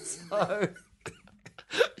 So,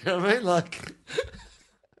 you know what I mean?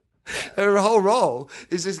 Her whole role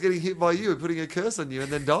is just getting hit by you and putting a curse on you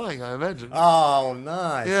and then dying, I imagine. Oh,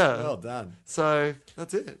 nice. Yeah. Well done. So,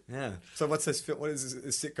 that's it. Yeah. So what is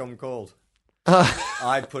this sitcom called?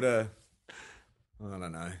 I'd put I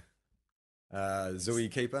don't know,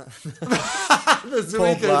 Zooey Keeper. The Zooey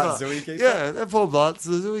Paul Keeper. Blart Zooey Keeper. Yeah, that Paul Blart's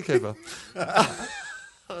the Zooey Keeper.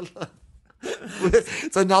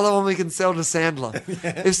 It's another one we can sell to Sandler.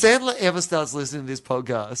 If Sandler ever starts listening to this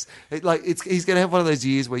podcast, he's going to have one of those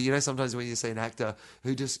years where, you know, sometimes when you see an actor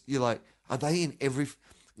who just, you're like, are they in every...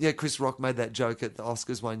 Yeah, Chris Rock made that joke at the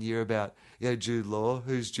Oscars one year about, you know, Jude Law.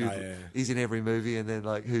 Who's Jude? Oh, yeah. He's in every movie, and then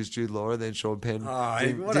like, who's Jude Law? And then Sean Penn. Oh,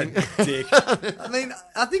 what a dick. I mean,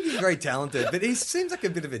 I think he's very talented, but he seems like a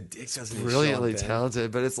bit of a dick, doesn't he? Brilliantly Sean Penn?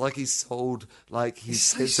 talented, but it's like he's sold like his He's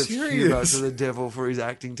so sense of serious. humor to the devil for his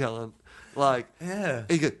acting talent. Like, Yeah.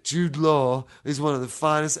 he got Jude Law is one of the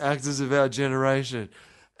finest actors of our generation,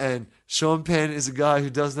 and Sean Penn is a guy who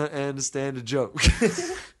does not understand a joke.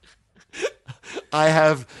 I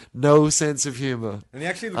have no sense of humor. And he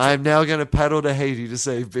actually looks I'm now going to paddle to Haiti to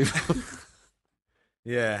save people.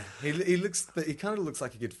 Yeah, he looks, but he kind of looks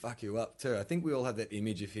like he could fuck you up too. I think we all have that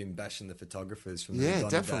image of him bashing the photographers from the Yeah, Madonna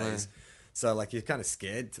definitely. days. So like you're kind of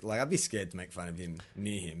scared. Like I'd be scared to make fun of him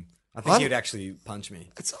near him. I think he'd actually punch me.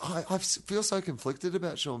 I feel so conflicted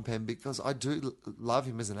about Sean Penn because I do love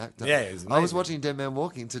him as an actor. Yeah, he's I was amazing. watching Dead Man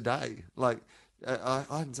Walking today. Like, I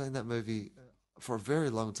hadn't seen that movie for a very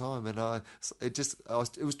long time, and it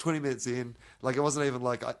was 20 minutes in. Like, it wasn't even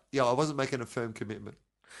like I wasn't making a firm commitment.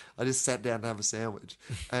 I just sat down to have a sandwich,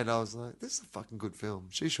 and I was like, "This is a fucking good film."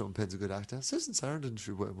 Sean Penn's a good actor. Susan Sarandon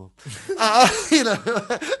should work more, you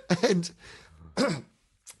know.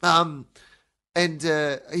 And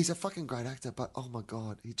he's a fucking great actor, but oh my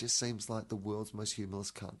god, he just seems like the world's most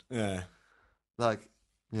humorless cunt. Yeah, Like,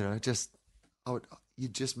 you know,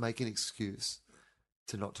 you'd just make an excuse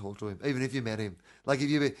to not talk to him, even if you met him. Like, if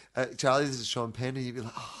you be Charlie, this is Sean Penn, and you'd be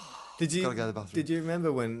like, oh. Did you Gotta go to the bathroom. Did you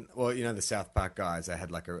remember when? Well, you know the South Park guys. They had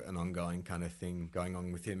like an ongoing kind of thing going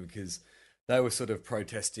on with him because they were sort of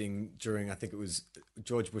protesting during. I think it was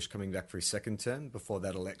George Bush coming back for his second term. Before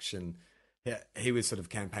that election, he was sort of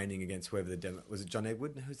campaigning against whoever was it John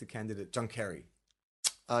Edward? Who's the candidate? John Kerry.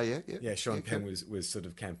 Oh yeah. Yeah, Sean Penn was sort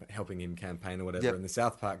of helping him campaign or whatever. Yep. And the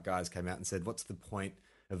South Park guys came out and said, "What's the point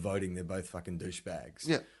of voting? They're both fucking douchebags."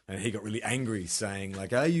 Yeah. And he got really angry, saying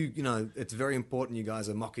like, "Oh, you know, it's very important. You guys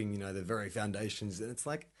are mocking, you know, the very foundations." And it's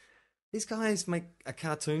like, these guys make a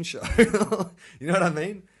cartoon show. You know what I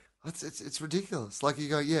mean? It's ridiculous. Like, you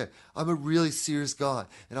go, yeah, I'm a really serious guy,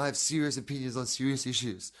 and I have serious opinions on serious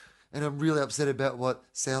issues, and I'm really upset about what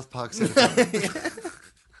South Park said about it.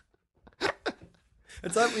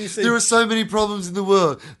 It's like when you see There are so many problems in the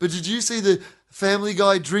world, but did you see the Family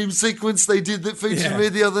Guy dream sequence they did that featured Yeah. me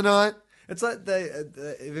the other night? it's like have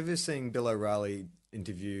you ever seen Bill O'Reilly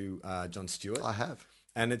interview Jon Stewart? I have.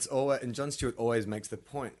 And it's always, and Jon Stewart always makes the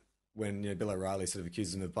point when, you know, Bill O'Reilly sort of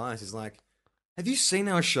accuses him of bias. He's like, "Have you seen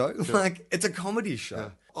our show? Like, it's a comedy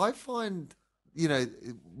show." I find, you know,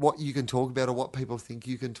 what you can talk about or what people think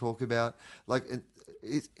you can talk about. Like,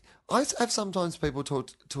 I have sometimes people talk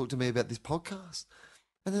to me about this podcast,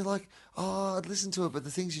 and they're like, "Oh, I'd listen to it, but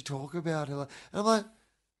the things you talk about," and I'm like,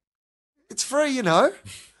 "It's free, you know."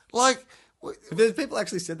 Like, There's people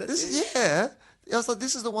actually said that. yeah. I was like,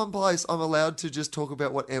 this is the one place I'm allowed to just talk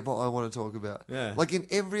about whatever I want to talk about. Yeah. Like, in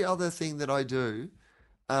every other thing that I do,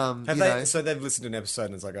 Have you they? know, So they've listened to an episode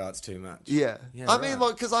and it's like, "Oh, it's too much." yeah. Yeah, I mean, right.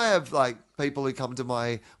 like, because I have, like, people who come to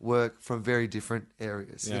my work from very different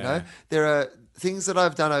areas, you Yeah. know? There are things that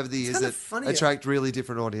I've done over the years kinda that funny. attract really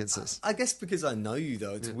different audiences. I guess because I know you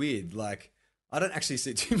though, it's weird. Like, I don't actually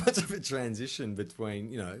see too much of a transition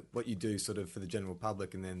between, you know, what you do sort of for the general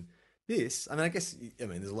public and then this. I mean,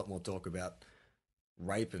 there's a lot more talk about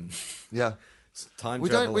rape and Yeah. time We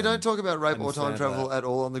travel. don't talk about rape or time understand travel that. at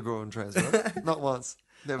all on the Gruen transfer. Not once.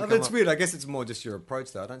 Never Oh, come but it's up. weird. I guess it's more just your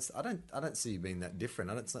approach though. I don't see you being that different.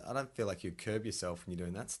 I don't feel like you curb yourself when you're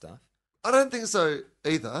doing that stuff. I don't think so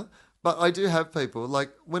either, but I do have people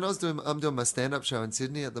like when I'm doing my stand-up show in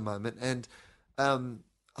Sydney at the moment, and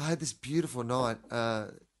I had this beautiful night.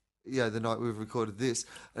 The night we've recorded this,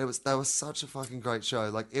 and they were such a fucking great show.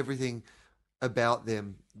 Like everything about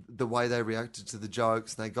them, the way they reacted to the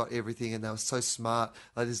jokes, and they got everything, and they were so smart.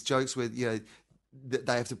 Like there's jokes where they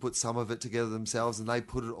have to put some of it together themselves, and they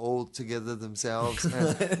put it all together themselves.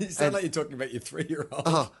 And, You sound like you're talking about your 3-year-old.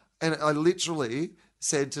 Oh, and I literally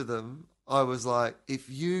said to them, I was like, if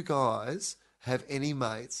you guys have any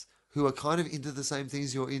mates who are kind of into the same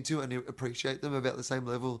things you're into and you appreciate them about the same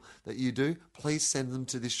level that you do, please send them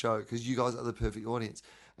to this show because you guys are the perfect audience.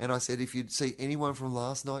 And I said, if you'd see anyone from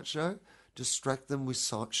last night's show, distract them with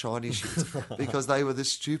shiny shit because they were the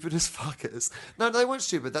stupidest fuckers. No, they weren't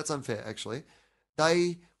stupid. That's unfair, actually.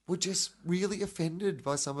 They were just really offended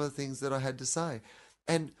by some of the things that I had to say.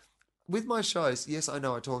 And with my shows, yes, I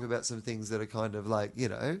know I talk about some things that are kind of like,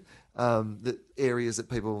 the areas that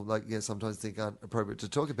people like, sometimes think aren't appropriate to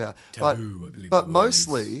talk about. Taboo, I believe but the word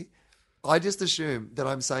mostly, I just assume that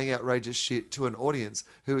I'm saying outrageous shit to an audience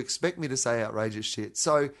who expect me to say outrageous shit.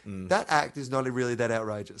 So that act is not really that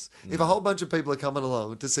outrageous. If a whole bunch of people are coming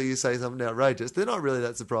along to see you say something outrageous, they're not really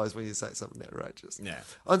that surprised when you say something outrageous. Yeah.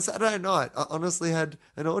 On Saturday night, I honestly had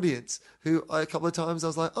an audience who a couple of times I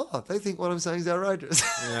was like, oh, they think what I'm saying is outrageous.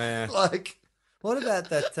 Yeah. Like, What about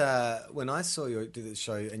that when I saw you do the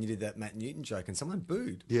show and you did that Matt Newton joke and someone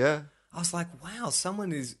booed? yeah. I was like, wow,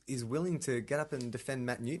 someone is willing to get up and defend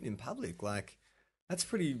Matt Newton in public. Like, that's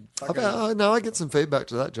pretty fucking... No, I get some feedback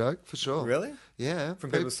to that joke, for sure. Really? Yeah.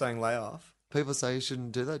 From people saying lay off? People say you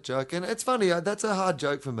shouldn't do that joke. And it's funny, that's a hard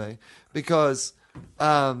joke for me because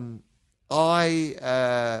I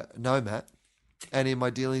know Matt, and in my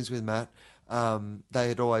dealings with Matt, they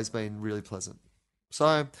had always been really pleasant.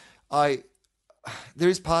 So there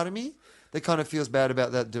is part of me that kind of feels bad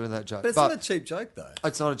about that doing that joke. But it's not a cheap joke, though.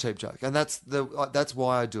 It's not a cheap joke, and that's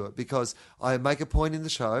why I do it, because I make a point in the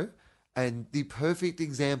show, and the perfect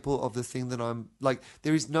example of the thing that I'm like,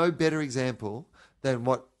 there is no better example than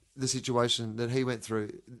what the situation that he went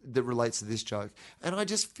through that relates to this joke. And I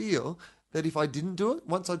just feel that if I didn't do it,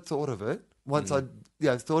 once I'd thought of it,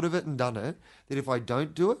 thought of it and done it, that if I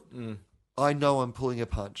don't do it, I know I'm pulling a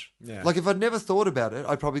punch. Yeah. Like if I'd never thought about it,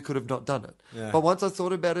 I probably could have not done it. Yeah. But once I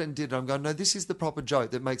thought about it and did it, I'm going, no, this is the proper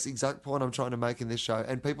joke that makes the exact point I'm trying to make in this show.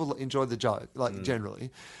 And people enjoy the joke, like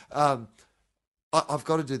generally. I've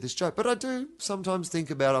got to do this joke. But I do sometimes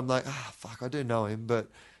think about it, I'm like, fuck, I do know him. But,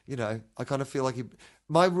 I kind of feel like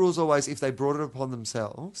my rule's always, if they brought it upon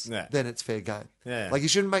themselves, then it's fair game. Yeah. Like you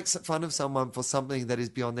shouldn't make fun of someone for something that is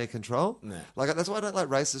beyond their control. Yeah. Like that's why I don't like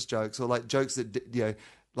racist jokes or like jokes that,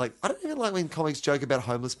 like, I don't even like when comics joke about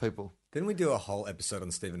homeless people. Didn't we do a whole episode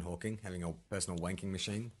on Stephen Hawking having a personal wanking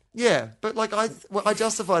machine? Yeah, but like I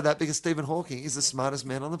justify that because Stephen Hawking is the smartest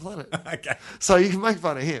man on the planet. Okay. So you can make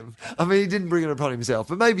fun of him. I mean, he didn't bring it upon himself,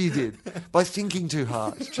 but maybe he did by thinking too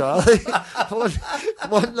hard, Charlie.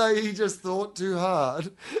 One day he just thought too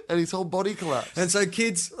hard and his whole body collapsed. And so,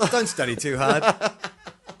 kids, don't study too hard.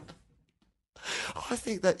 I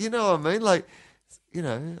think that, what I mean? Like,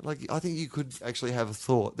 I think you could actually have a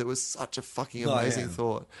thought that was such a fucking amazing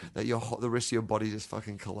thought that the rest of your body just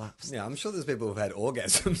fucking collapsed. Yeah, I'm sure there's people who've had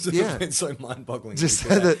orgasms that Yeah. have been so mind-boggling. Just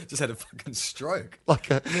Just had a fucking stroke. I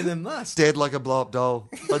mean, there must. Dead like a blow-up doll.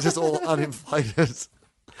 Like just all uninflated.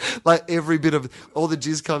 Like every bit of all the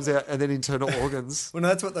jizz comes out and then internal organs. Well, no,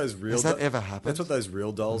 that's what those real. Has that ever happened? That's what those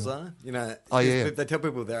real dolls are. Oh, yeah. They tell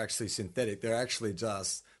people they're actually synthetic. They're actually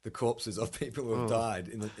just the corpses of people who have died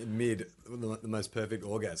in the most perfect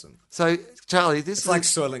orgasm. So, Charlie, this It's is like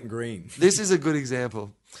Soylent Green. This is a good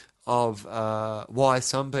example of why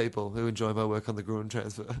some people who enjoy my work on the Gruen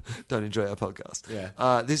transfer don't enjoy our podcast.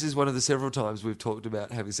 Yeah. This is one of the several times we've talked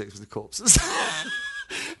about having sex with corpses.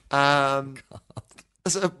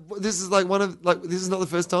 So this is this is not the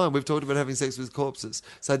first time we've talked about having sex with corpses.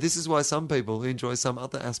 So this is why some people who enjoy some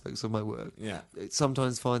other aspects of my work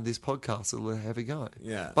sometimes find this podcast a little heavy going.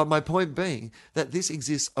 Yeah. But my point being that this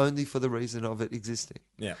exists only for the reason of it existing.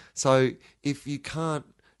 Yeah. So if you can't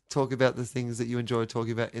talk about the things that you enjoy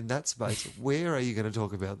talking about in that space, where are you going to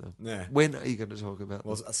talk about them? Yeah. When are you going to talk about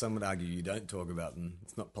Well, them? some would argue you don't talk about them.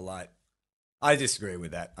 It's not polite. I disagree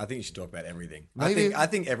with that. I think you should talk about everything. Maybe- I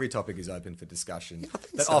think every topic is open for discussion. I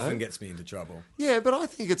think That so. often gets me into trouble. Yeah, but I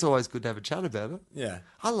think it's always good to have a chat about it. Yeah.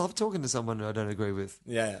 I love talking to someone who I don't agree with.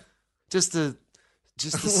 Yeah. Just to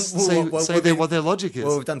Well, see what their logic is.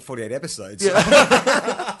 Well, we've done 48 episodes. Yeah.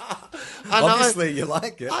 So I know, obviously, you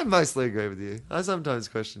like it. I mostly agree with you. I sometimes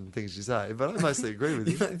question things you say, but I mostly agree with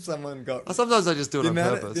you. If someone got Sometimes I just do it on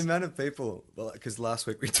purpose. the amount of people, because last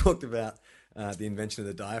week we talked about the invention of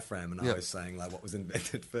the diaphragm, and Yeah. I was saying like what was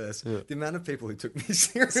invented first. The amount of people who took me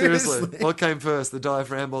seriously. Seriously, what came first, the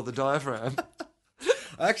diaphragm or the diaphragm?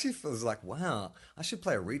 I actually was like, wow, I should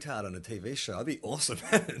play a retard on a TV show. I'd be awesome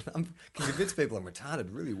at it. I can convince people I'm retarded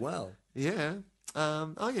really well. Yeah.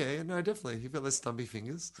 No, definitely. You've got those stumpy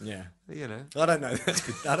fingers. Yeah. I I don't know.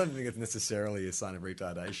 I don't think it's necessarily a sign of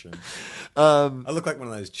retardation. Um, I look like one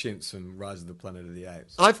of those chimps from Rise of the Planet of the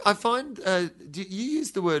Apes. I find you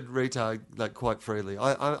use the word retard like quite freely.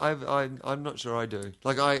 I'm not sure I do.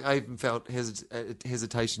 Like I even felt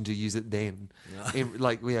hesitation to use it then,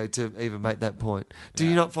 to even make that point. Do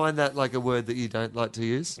you not find that like a word that you don't like to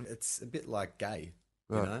use? It's a bit like gay,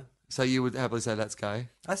 Right. you know? So you would happily say that's gay?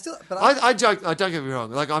 I still, but I joke. I don't get me wrong.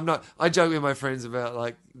 Like I'm not. I joke with my friends about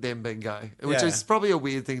like them being gay, which Yeah. is probably a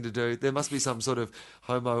weird thing to do. There must be some sort of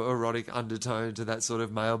homoerotic undertone to that sort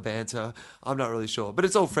of male banter. I'm not really sure, but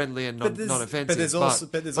it's all friendly and But there's- non offensive. but there's also-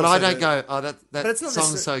 but there's I also don't the- go. Oh, that it's not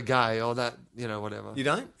song's so gay, or that whatever. you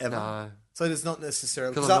don't ever. No. So it's not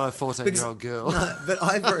necessarily Because I'm not a 14-year-old girl. No, but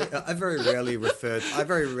I very rarely referred. I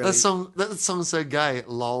very rarely. That song's so gay.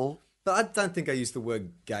 Lol. But I don't think I use the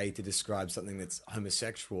word gay to describe something that's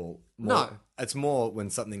homosexual. No. It's more when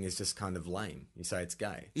something is just kind of lame. You say it's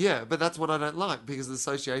gay. Yeah, but that's what I don't like because the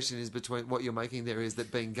association is between what you're making there is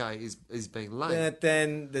that being gay is being lame. But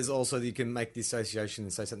then there's also you can make the association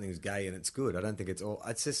and say something is gay and it's good. I don't think it's all.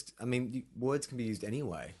 It's just. I mean, words can be used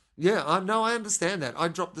anyway. Yeah, I know. I understand that. I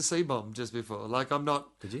dropped the C-bomb just before. Like, I'm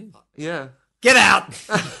not... Did you? Yeah. Get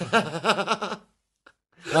out!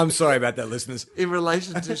 I'm sorry about that, listeners. In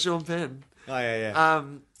relation to Sean Penn. Oh yeah.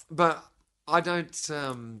 But I don't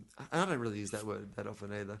really use that word that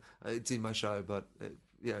often either. It's in my show, but...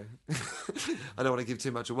 I don't want to give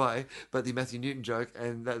too much away, but the Matthew Newton joke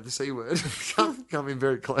and the C word come in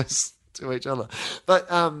very close to each other. But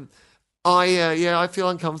I feel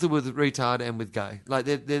uncomfortable with retard and with gay. Like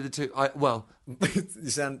they're the two.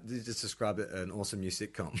 You just described it an awesome new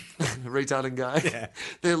sitcom. Retard and gay. Yeah.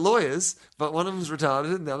 They're lawyers, but one of them's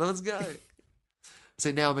retarded and the other one's gay.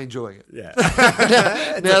 See, now I'm enjoying it. Yeah.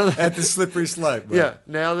 Now, At the slippery slope. Bro. yeah.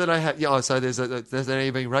 Now that I have, so there's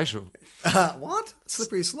an being racial. What?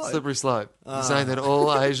 Slippery slope. Slippery slope. You're saying that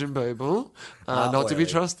all Asian people are not to be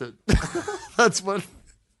well. trusted. That's what.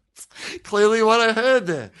 Clearly, what I heard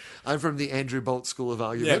there. I'm from the Andrew Bolt School of Yeah.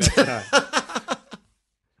 Argument. No.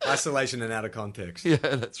 Isolation and out of context. Yeah,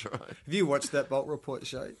 that's right. Have you watched that Bolt Report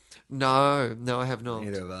show? No, I have not.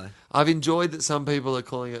 Neither have I. I've enjoyed that some people are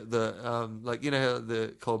calling it the, how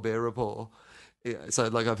the Colbert Report. Yeah, so,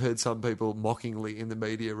 I've heard some people mockingly in the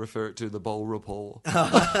media refer it to the Bowl Report,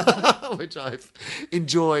 which I've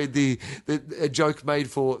enjoyed. A joke made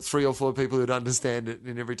for 3 or 4 people who'd understand it,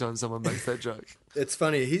 and every time someone makes that joke. It's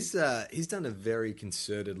funny. He's done a very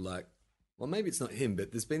concerted, well, maybe it's not him,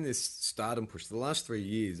 but there's been this stardom push the last 3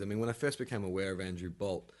 years. I mean, when I first became aware of Andrew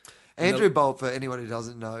Bolt. Andrew Bolt, for anyone who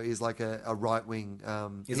doesn't know, is like a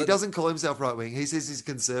right-wing... he doesn't call himself right-wing. He says he's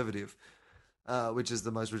conservative. Which is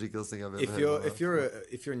the most ridiculous thing I've ever heard. If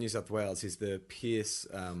you're in New South Wales, he's the Pierce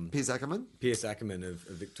Ackerman? Pierce Ackerman of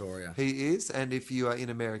Victoria. He is, and if you are in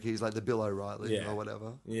America, he's like the Bill O'Reilly or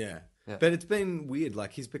whatever. Yeah. Yeah. But it's been weird.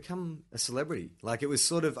 He's become a celebrity. It was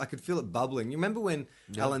sort of, I could feel it bubbling. You remember when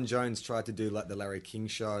Alan Jones tried to do the Larry King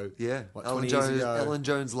show? Yeah. 20 years ago? Ellen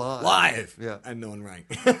Jones Live. Live! Yeah. And no one rang.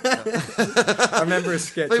 I remember a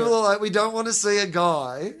sketch. People are like, we don't want to see a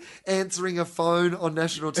guy answering a phone on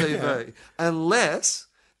national TV unless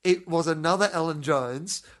it was another Ellen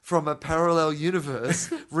Jones from a parallel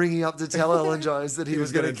universe ringing up to tell Ellen Jones that he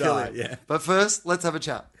was going to kill die, him. yeah. But first, let's have a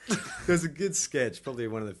chat. There's a good sketch, probably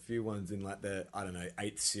one of the few ones in the,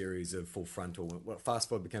 8th series of Full Frontal. What, Fast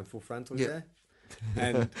Forward became Full Frontal, Yeah.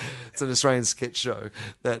 And It's an Australian sketch show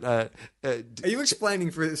that... are you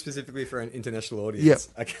explaining specifically for an international audience?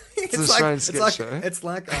 Yep. Okay. It's an Australian sketch show.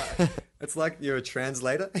 It's like you're a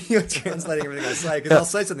translator. You're translating everything I say because I'll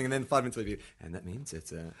say something and then 5 minutes later, and that means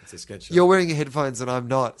it's a sketch show. You're wearing headphones and I'm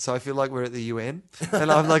not, so I feel like we're at the UN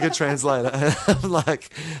and I'm like a translator. And I'm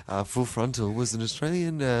like, Full Frontal was an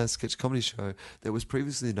Australian sketch comedy show that was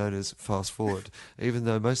previously known as Fast Forward, even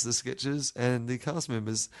though most of the sketches and the cast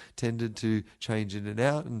members tended to change in and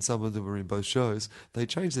out, and some of them were in both shows. They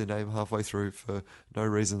changed their name halfway through for no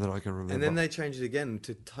reason that I can remember. And then they changed it again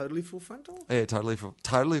to Totally Full Frontal? Yeah, totally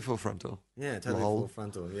Full Frontal. Yeah, Totally Lol. Full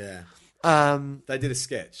Frontal, yeah. Um, They did a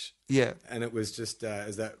sketch. yeah. And it was just, I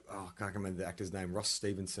can't remember the actor's name, Ross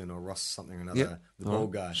Stevenson or Ross something or another, Yep. the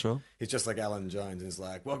bald Alright, guy. sure. He's just like Alan Jones and he's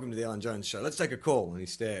like, welcome to the Alan Jones show, let's take a call. And he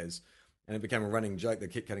stares. And it became a running joke. They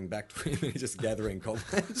keep cutting back to him and he's just gathering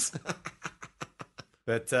cobwebs.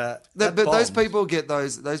 But those people get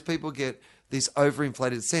this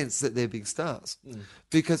overinflated sense that they're big stars.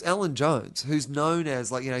 Because Alan Jones, who's known as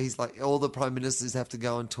he's like all the prime ministers have to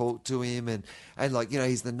go and talk to him and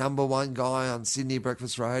he's the number one guy on Sydney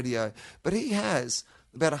Breakfast Radio, but he has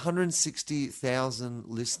about 160,000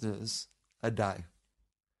 listeners a day.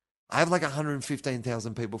 I have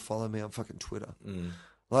 115,000 people follow me on fucking Twitter.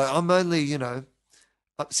 I'm only,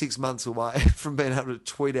 up 6 months away from being able to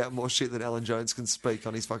tweet out more shit than Alan Jones can speak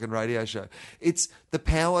on his fucking radio show. It's the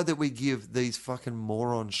power that we give these fucking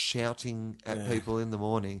morons shouting at people in the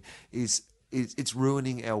morning it's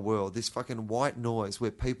ruining our world. This fucking white noise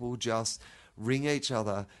where people just ring each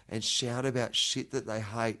other and shout about shit that they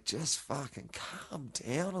hate. Just fucking calm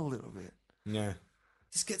down a little bit. yeah.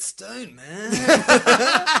 Just get stoned, man.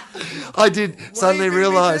 I did suddenly bring me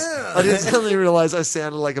realize. down? I did suddenly realize I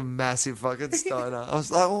sounded like a massive fucking stoner. I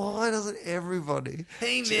was like, why doesn't everybody?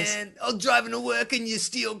 Hey, man, I'm driving to work and you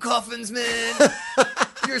steal coffins, man.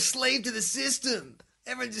 You're a slave to the system.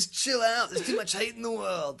 Everyone just chill out. There's too much hate in the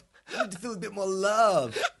world. I need to feel a bit more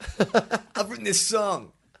love. I've written this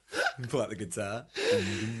song. Pull out the guitar.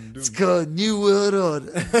 It's called New World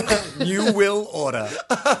Order. New Will Order.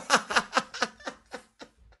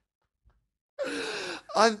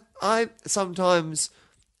 I sometimes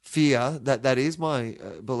fear that is my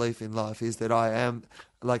belief in life, is that I am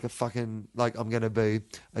like a fucking, like I'm going to be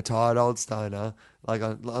a tired old stoner, like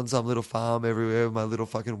on some little farm everywhere with my little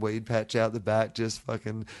fucking weed patch out the back, just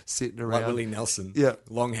fucking sitting around. Like Willie Nelson. Yeah.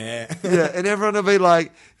 Long hair. Yeah, and everyone will be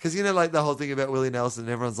like, because you know, like the whole thing about Willie Nelson,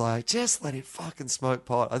 everyone's like, just let him fucking smoke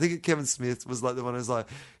pot. I think Kevin Smith was like the one who's like,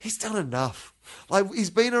 he's done enough. Like,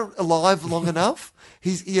 he's been alive long enough.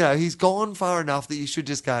 He's gone far enough that you should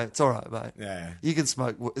just go, it's all right, mate. Yeah. You can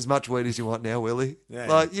smoke as much weed as you want now, Willie. Yeah.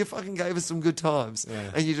 Like, you fucking gave us some good times.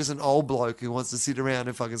 Yeah. And you're just an old bloke who wants to sit around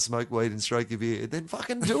and fucking smoke weed and stroke your beard. Then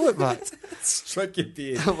fucking do it, mate. Stroke your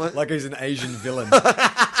beard. What? Like he's an Asian villain.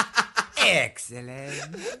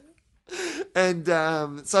 Excellent. And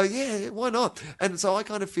so, yeah, why not? And so I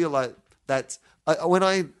kind of feel like that's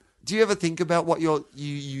do you ever think about what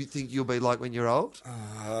you think you'll be like when you're old?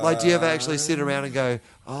 Like, do you ever actually sit around and go,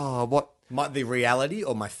 oh, what? The reality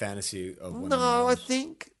or my fantasy of when I'm No, I old?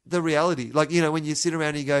 think the reality. Like, you know, when you sit around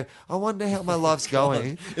and you go, I wonder how my life's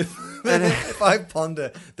going. If I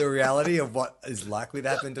ponder the reality of what is likely to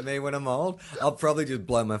happen to me when I'm old, I'll probably just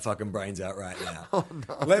blow my fucking brains out right now. Oh,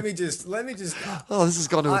 no. Let me just. Oh, this has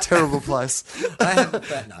gone to a terrible place. I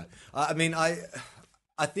haven't. No, I mean, I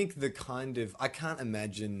think the kind of I can't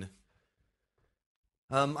imagine.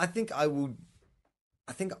 I think I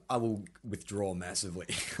will withdraw massively.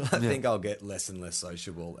 I think I'll get less and less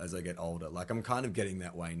sociable as I get older. Like, I'm kind of getting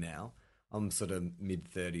that way now. I'm sort of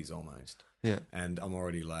mid-30s almost. Yeah. And I'm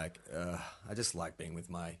already like, I just like being with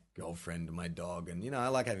my girlfriend and my dog. And, you know, I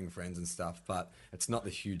like having friends and stuff, but it's not the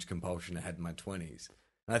huge compulsion I had in my 20s.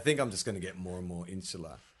 And I think I'm just going to get more and more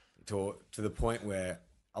insular to the point where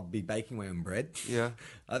I'll be baking my own bread. Yeah.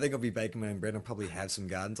 I think I'll be baking my own bread. I'll probably have some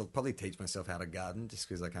gardens. I'll probably teach myself how to garden just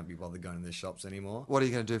because I can't be bothered going to the shops anymore. What are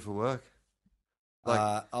you going to do for work?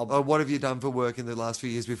 Like, I'll what have you done for work in the last few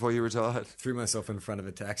years before you retired? threw myself in front of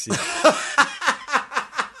a taxi.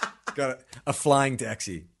 Got a flying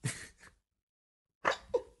taxi.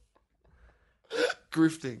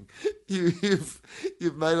 Grifting. You've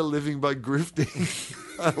made a living by grifting.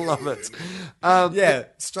 I love it. Yeah,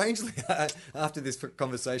 strangely, after this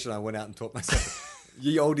conversation, I went out and taught myself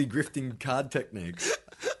ye olde grifting card techniques.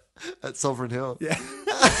 At Sovereign Hill. Yeah.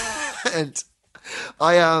 And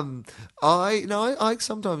I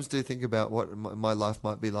sometimes do think about what my life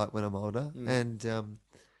might be like when I'm older, and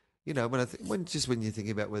you know, when you're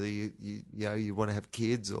thinking about whether you want to have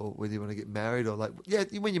kids or whether you want to get married or like, yeah,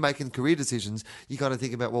 when you're making career decisions, you kind of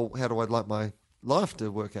think about, well, how do I like my life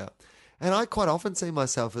to work out? And I quite often see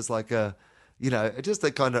myself as like just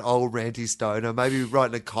a kind of old ranty stoner, maybe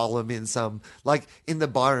writing a column in in the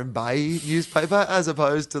Byron Bay newspaper, as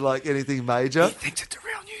opposed to like anything major. He thinks it's a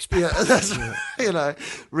real newspaper. Yeah, that's,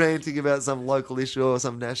 ranting about some local issue or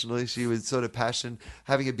some national issue with sort of passion,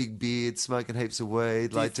 having a big beard, smoking heaps of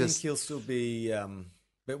weed. Do you think he'll still be?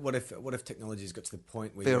 But what if technology's got to the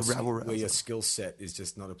point where your skill set is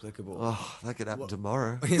just not applicable? Oh, that could happen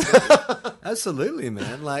tomorrow. Absolutely,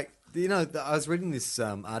 man. Like, you know, I was reading this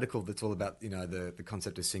article that's all about, you know, the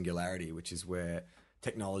concept of singularity, which is where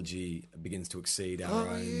technology begins to exceed our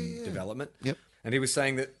own development. Yep. And he was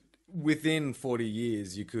saying that within 40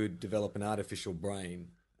 years, you could develop an artificial brain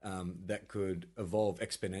that could evolve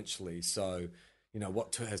exponentially. So, you know,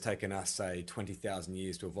 what has taken us, say, 20,000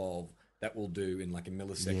 years to evolve, that will do in like a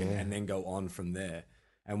millisecond and then go on from there.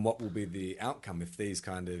 And what will be the outcome if these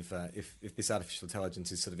kind of if this artificial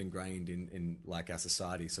intelligence is sort of ingrained in like our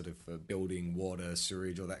society, sort of building, water,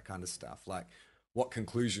 sewerage, all that kind of stuff? Like, what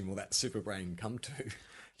conclusion will that super brain come to?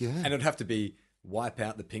 Yeah, and it'd have to be wipe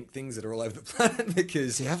out the pink things that are all over the planet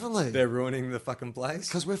because definitely they're ruining the fucking place.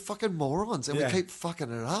 Because we're fucking morons and we keep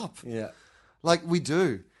fucking it up. Yeah, like we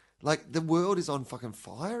do. Like, the world is on fucking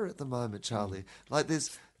fire at the moment, Charlie. Like,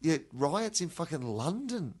 there's riots in fucking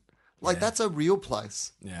London. Like, that's a real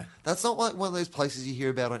place. Yeah. That's not like one of those places you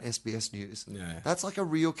hear about on SBS News. Yeah. That's like a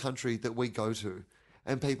real country that we go to,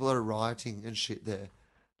 and people are rioting and shit there.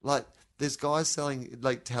 Like, There's guys selling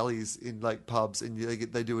like tallies in like pubs, and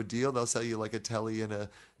they do a deal. They'll sell you like a tally and a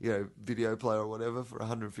video player or whatever for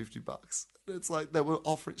 $150. It's like they were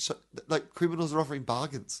offering like criminals are offering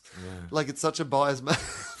bargains. Like it's such a buyer's market.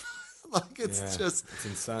 Like it's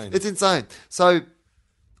insane. It's insane. So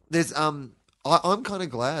there's I'm kind of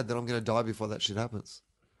glad that I'm going to die before that shit happens,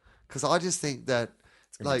 because I just think that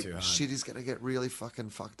like too hard. shit is going to get really fucking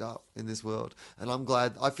fucked up in this world, and I'm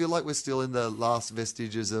glad. I feel like we're still in the last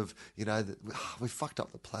vestiges of we fucked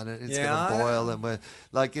up the planet. It's going to boil, and we're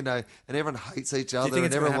like and everyone hates each other, think and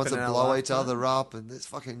it's gonna everyone wants to happen in our blow each lifetime? other up, and there's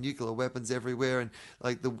fucking nuclear weapons everywhere, and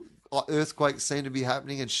like the earthquakes seem to be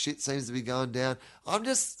happening, and shit seems to be going down. I'm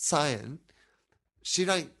just saying,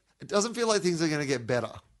 it doesn't feel like things are going to get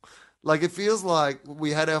better. Like it feels like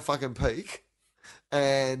we had our fucking peak,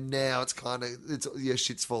 and now it's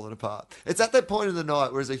shit's falling apart. It's at that point in the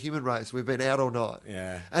night where, as a human race, we've been out all night.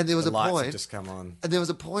 Yeah. And there was The a lights have point. just come on. And there was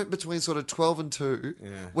a point between sort of 12 and 2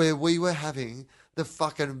 where we were having the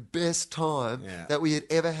fucking best time that we had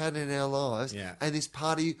ever had in our lives. Yeah. And this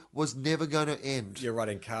party was never going to end. You're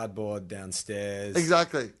writing cardboard downstairs.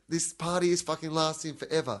 Exactly. This party is fucking lasting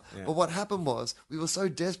forever. Yeah. But what happened was we were so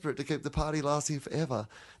desperate to keep the party lasting forever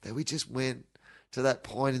that we just went to that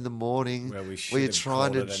point in the morning Where we should you're have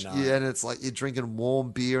trying called to, it a night. and it's like you're drinking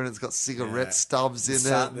warm beer and it's got cigarette stubs in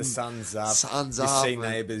it. The sun's up. Sun's you up. see and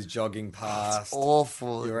neighbours jogging past. It's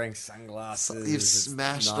awful. You're wearing sunglasses. You've It's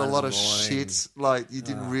smashed 9 a lot in of the morning. shit. Like you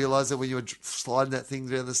didn't realise that when you were sliding that thing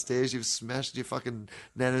down the stairs, you've smashed your fucking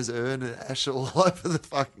nana's urn and ash all over the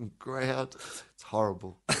fucking ground. It's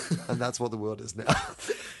horrible, and that's what the world is now.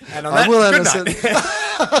 And on I that, will good Anderson.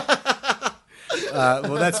 night.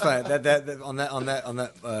 Well, that's fine. On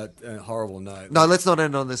that horrible note. No, let's not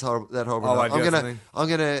end on that horrible Oh, note. I do have something. I'm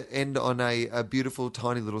gonna end on a beautiful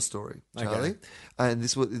tiny little story, Charlie. Okay. And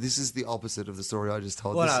this is the opposite of the story I just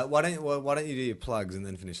told. Well, This- no, why don't you do your plugs and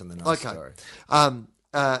then finish on the nice Okay. story?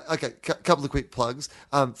 Okay, couple of quick plugs.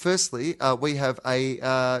 Firstly, we have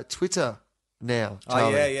a Twitter now.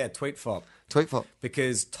 Charlie. Yeah, tweetfop. Tweetfop.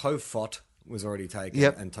 Because Tofot was already taken,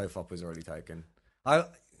 Yep. and Tofop was already taken.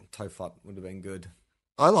 Tofot would have been good.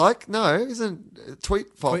 Isn't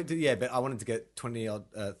Tweetfop? Yeah, but I wanted to get 30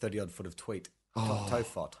 odd foot of tweet.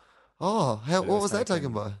 Tofot. Oh, what was was that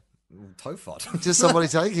taken taken. by? Tofot. Just somebody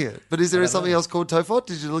taking it. But is there something else called Tofot?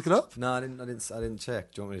 Did you look it up? No, I didn't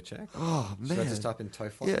check. Do you want me to check? Oh man. Should I just type in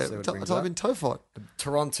Tofot? Yeah, and see what it brings type up? in Tofot.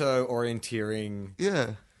 Toronto Orienteering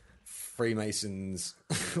Yeah. Freemasons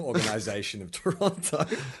Organisation of Toronto.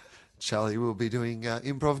 Charlie will be doing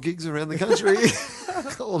improv gigs around the country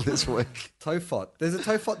all this week. Tofot. There's a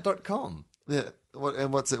tofot.com. Yeah. What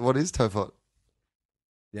is Tofot?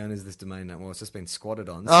 The owners of this domain name. Well, it's just been squatted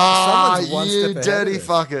on. Ah, Someone's one you step ahead dirty of it.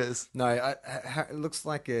 fuckers. No, it looks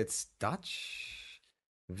like it's Dutch.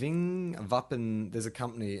 Ving Wappen. There's a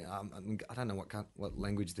company. I don't know what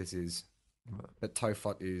language this is, but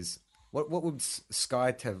Tofot is. What would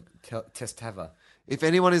Sky Test have? If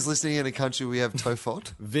anyone is listening in a country we have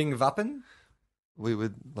Tofot, Ving Wappen. we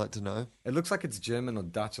would like to know. It looks like it's German or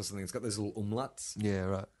Dutch or something. It's got those little umlauts. Yeah,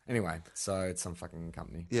 right. Anyway, so it's some fucking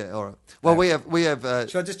company. Yeah, all right. Well, we have.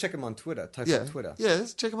 Should I just check them on Twitter? Tofot Yeah, Twitter. yeah.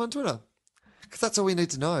 Let's check them on Twitter. Because that's all we need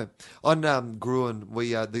to know. On Gruen,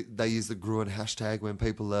 they use the Gruen hashtag when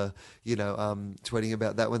people are, tweeting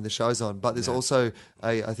about that when the show's on. But there's also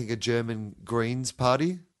I think a German Greens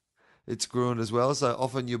party. It's Gruen as well. So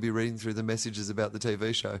often you'll be reading through the messages about the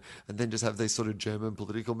TV show and then just have these sort of German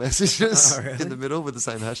political messages in the middle with the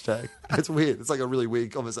same hashtag. It's weird. It's like a really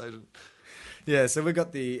weird conversation. Yeah, so we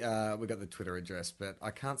got the Twitter address, but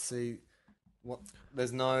I can't see what.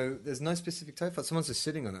 There's no specific Tofot. Someone's just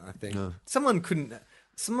sitting on it. I think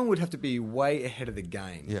Someone would have to be way ahead of the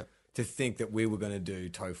game to think that we were going to do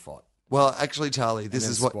Tofot. Well, actually, Charlie, this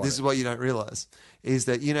then is squat what it. you don't realise is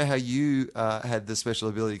that you know how you had the special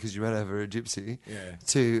ability because you ran over a gypsy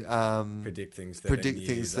to Predict things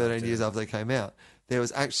 13 years after they came out. There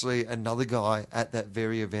was actually another guy at that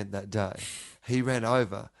very event that day. He ran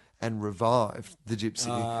over and revived the gypsy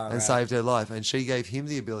and saved her life, and she gave him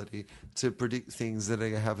the ability to predict things that are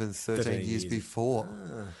going to happen 13 years before.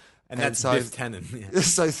 And that's so- Biff Tannen. Yeah.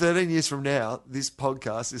 So 13 years from now, this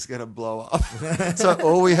podcast is going to blow up. So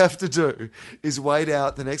all we have to do is wait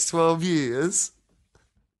out the next 12 years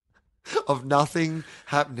of nothing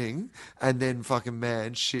happening, and then fucking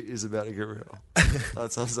man, shit is about to get real.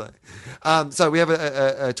 That's what I'm saying. So we have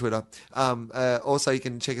a Twitter. Also, you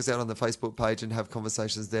can check us out on the Facebook page and have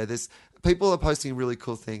conversations there. There's people are posting really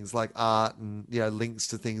cool things like art and links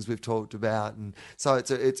to things we've talked about, and so it's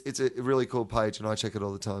a really cool page, and I check it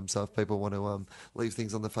all the time. So if people want to leave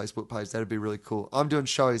things on the Facebook page, that'd be really cool. I'm doing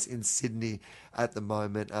shows in Sydney at the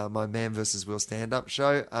moment. My Man vs. Will stand-up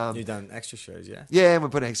show. You've done extra shows, yeah? Yeah, and we're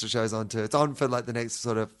putting extra shows on too. It's on for like the next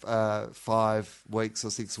sort of 5 weeks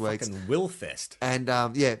or 6 weeks. Fucking Will Fest. And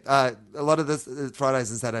a lot of the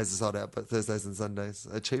Fridays and Saturdays are sold out, but Thursdays and Sundays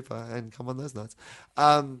are cheaper and come on those nights.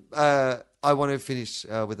 I want to finish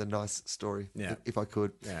with a nice story, Yeah. if I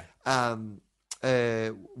could. Yeah.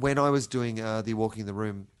 When I was doing the Walking the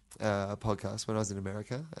Room podcast when I was in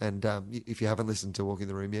America, and if you haven't listened to Walking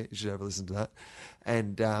the Room yet, you should have a listen to that.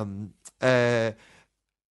 And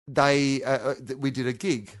we did a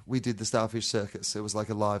gig. We did the Starfish Circus. It was like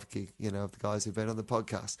a live gig, of the guys who've been on the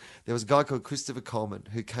podcast. There was a guy called Christopher Coleman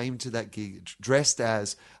who came to that gig dressed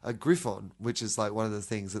as a griffon, which is like one of the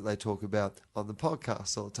things that they talk about on the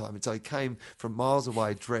podcast all the time. And so he came from miles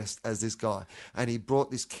away dressed as this guy, and he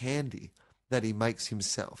brought this candy that he makes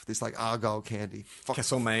himself, this like Argyle candy.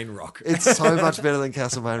 Castlemaine Rock. It's so much better than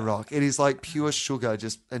Castlemaine Rock. It is like pure sugar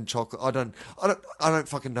and chocolate. I don't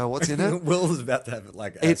fucking know what's in it. Will's about to have it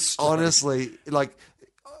like a It's stroke. honestly like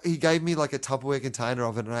he gave me like a Tupperware container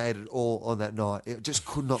of it, and I ate it all on that night. It just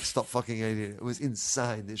could not stop fucking eating it. It was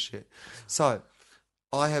insane, this shit. So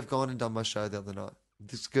I have gone and done my show the other night.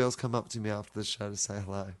 This girl's come up to me after the show to say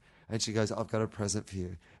hello. And she goes, I've got a present for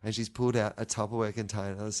you. And she's pulled out a Tupperware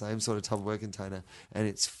container, the same sort of Tupperware container, and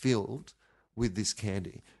it's filled with this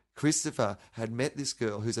candy. Christopher had met this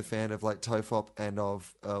girl who's a fan of like Tofop and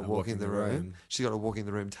of Walking the Room. She got a Walking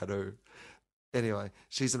the Room tattoo. Anyway,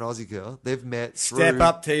 she's an Aussie girl. They've met Step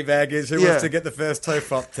up, teabaggers. Who wants to get the first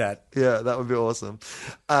Tofop tat? Yeah, that would be awesome.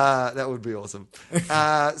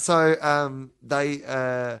 They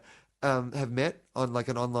have met on like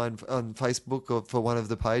an online on Facebook or for one of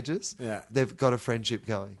the pages. Yeah. They've got a friendship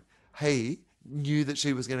going. He knew that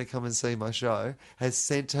she was going to come and see my show, has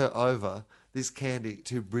sent her over this candy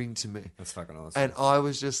to bring to me. That's fucking awesome. And I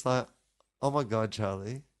was just like, oh my God,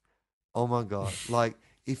 Charlie. Oh my God. Like,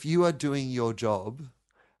 if you are doing your job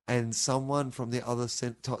and someone from the other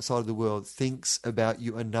side of the world thinks about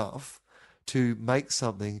you enough to make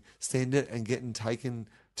something, send it and get it taken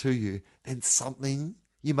to you, then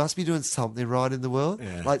you must be doing something right in the world.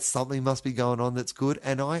 Yeah. Like something must be going on that's good.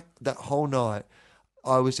 And that whole night,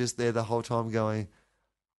 I was just there the whole time going,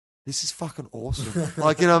 this is fucking awesome.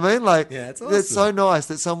 Like, you know what I mean? Like, Yeah, it's it's so awesome. nice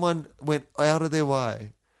that someone went out of their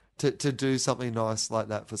way to do something nice like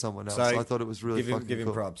that for someone else. So, I thought it was really fucking give him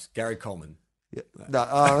cool. props. Gary Coleman. Yeah. No,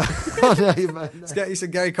 oh, no, you made no. You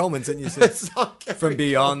said Gary Coleman, didn't you? Said, It's not Gary from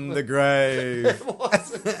beyond the grave.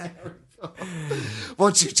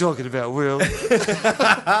 What you talking about, Will?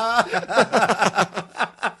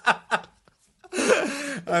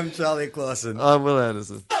 I'm Charlie Clausen. I'm Will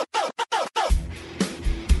Anderson.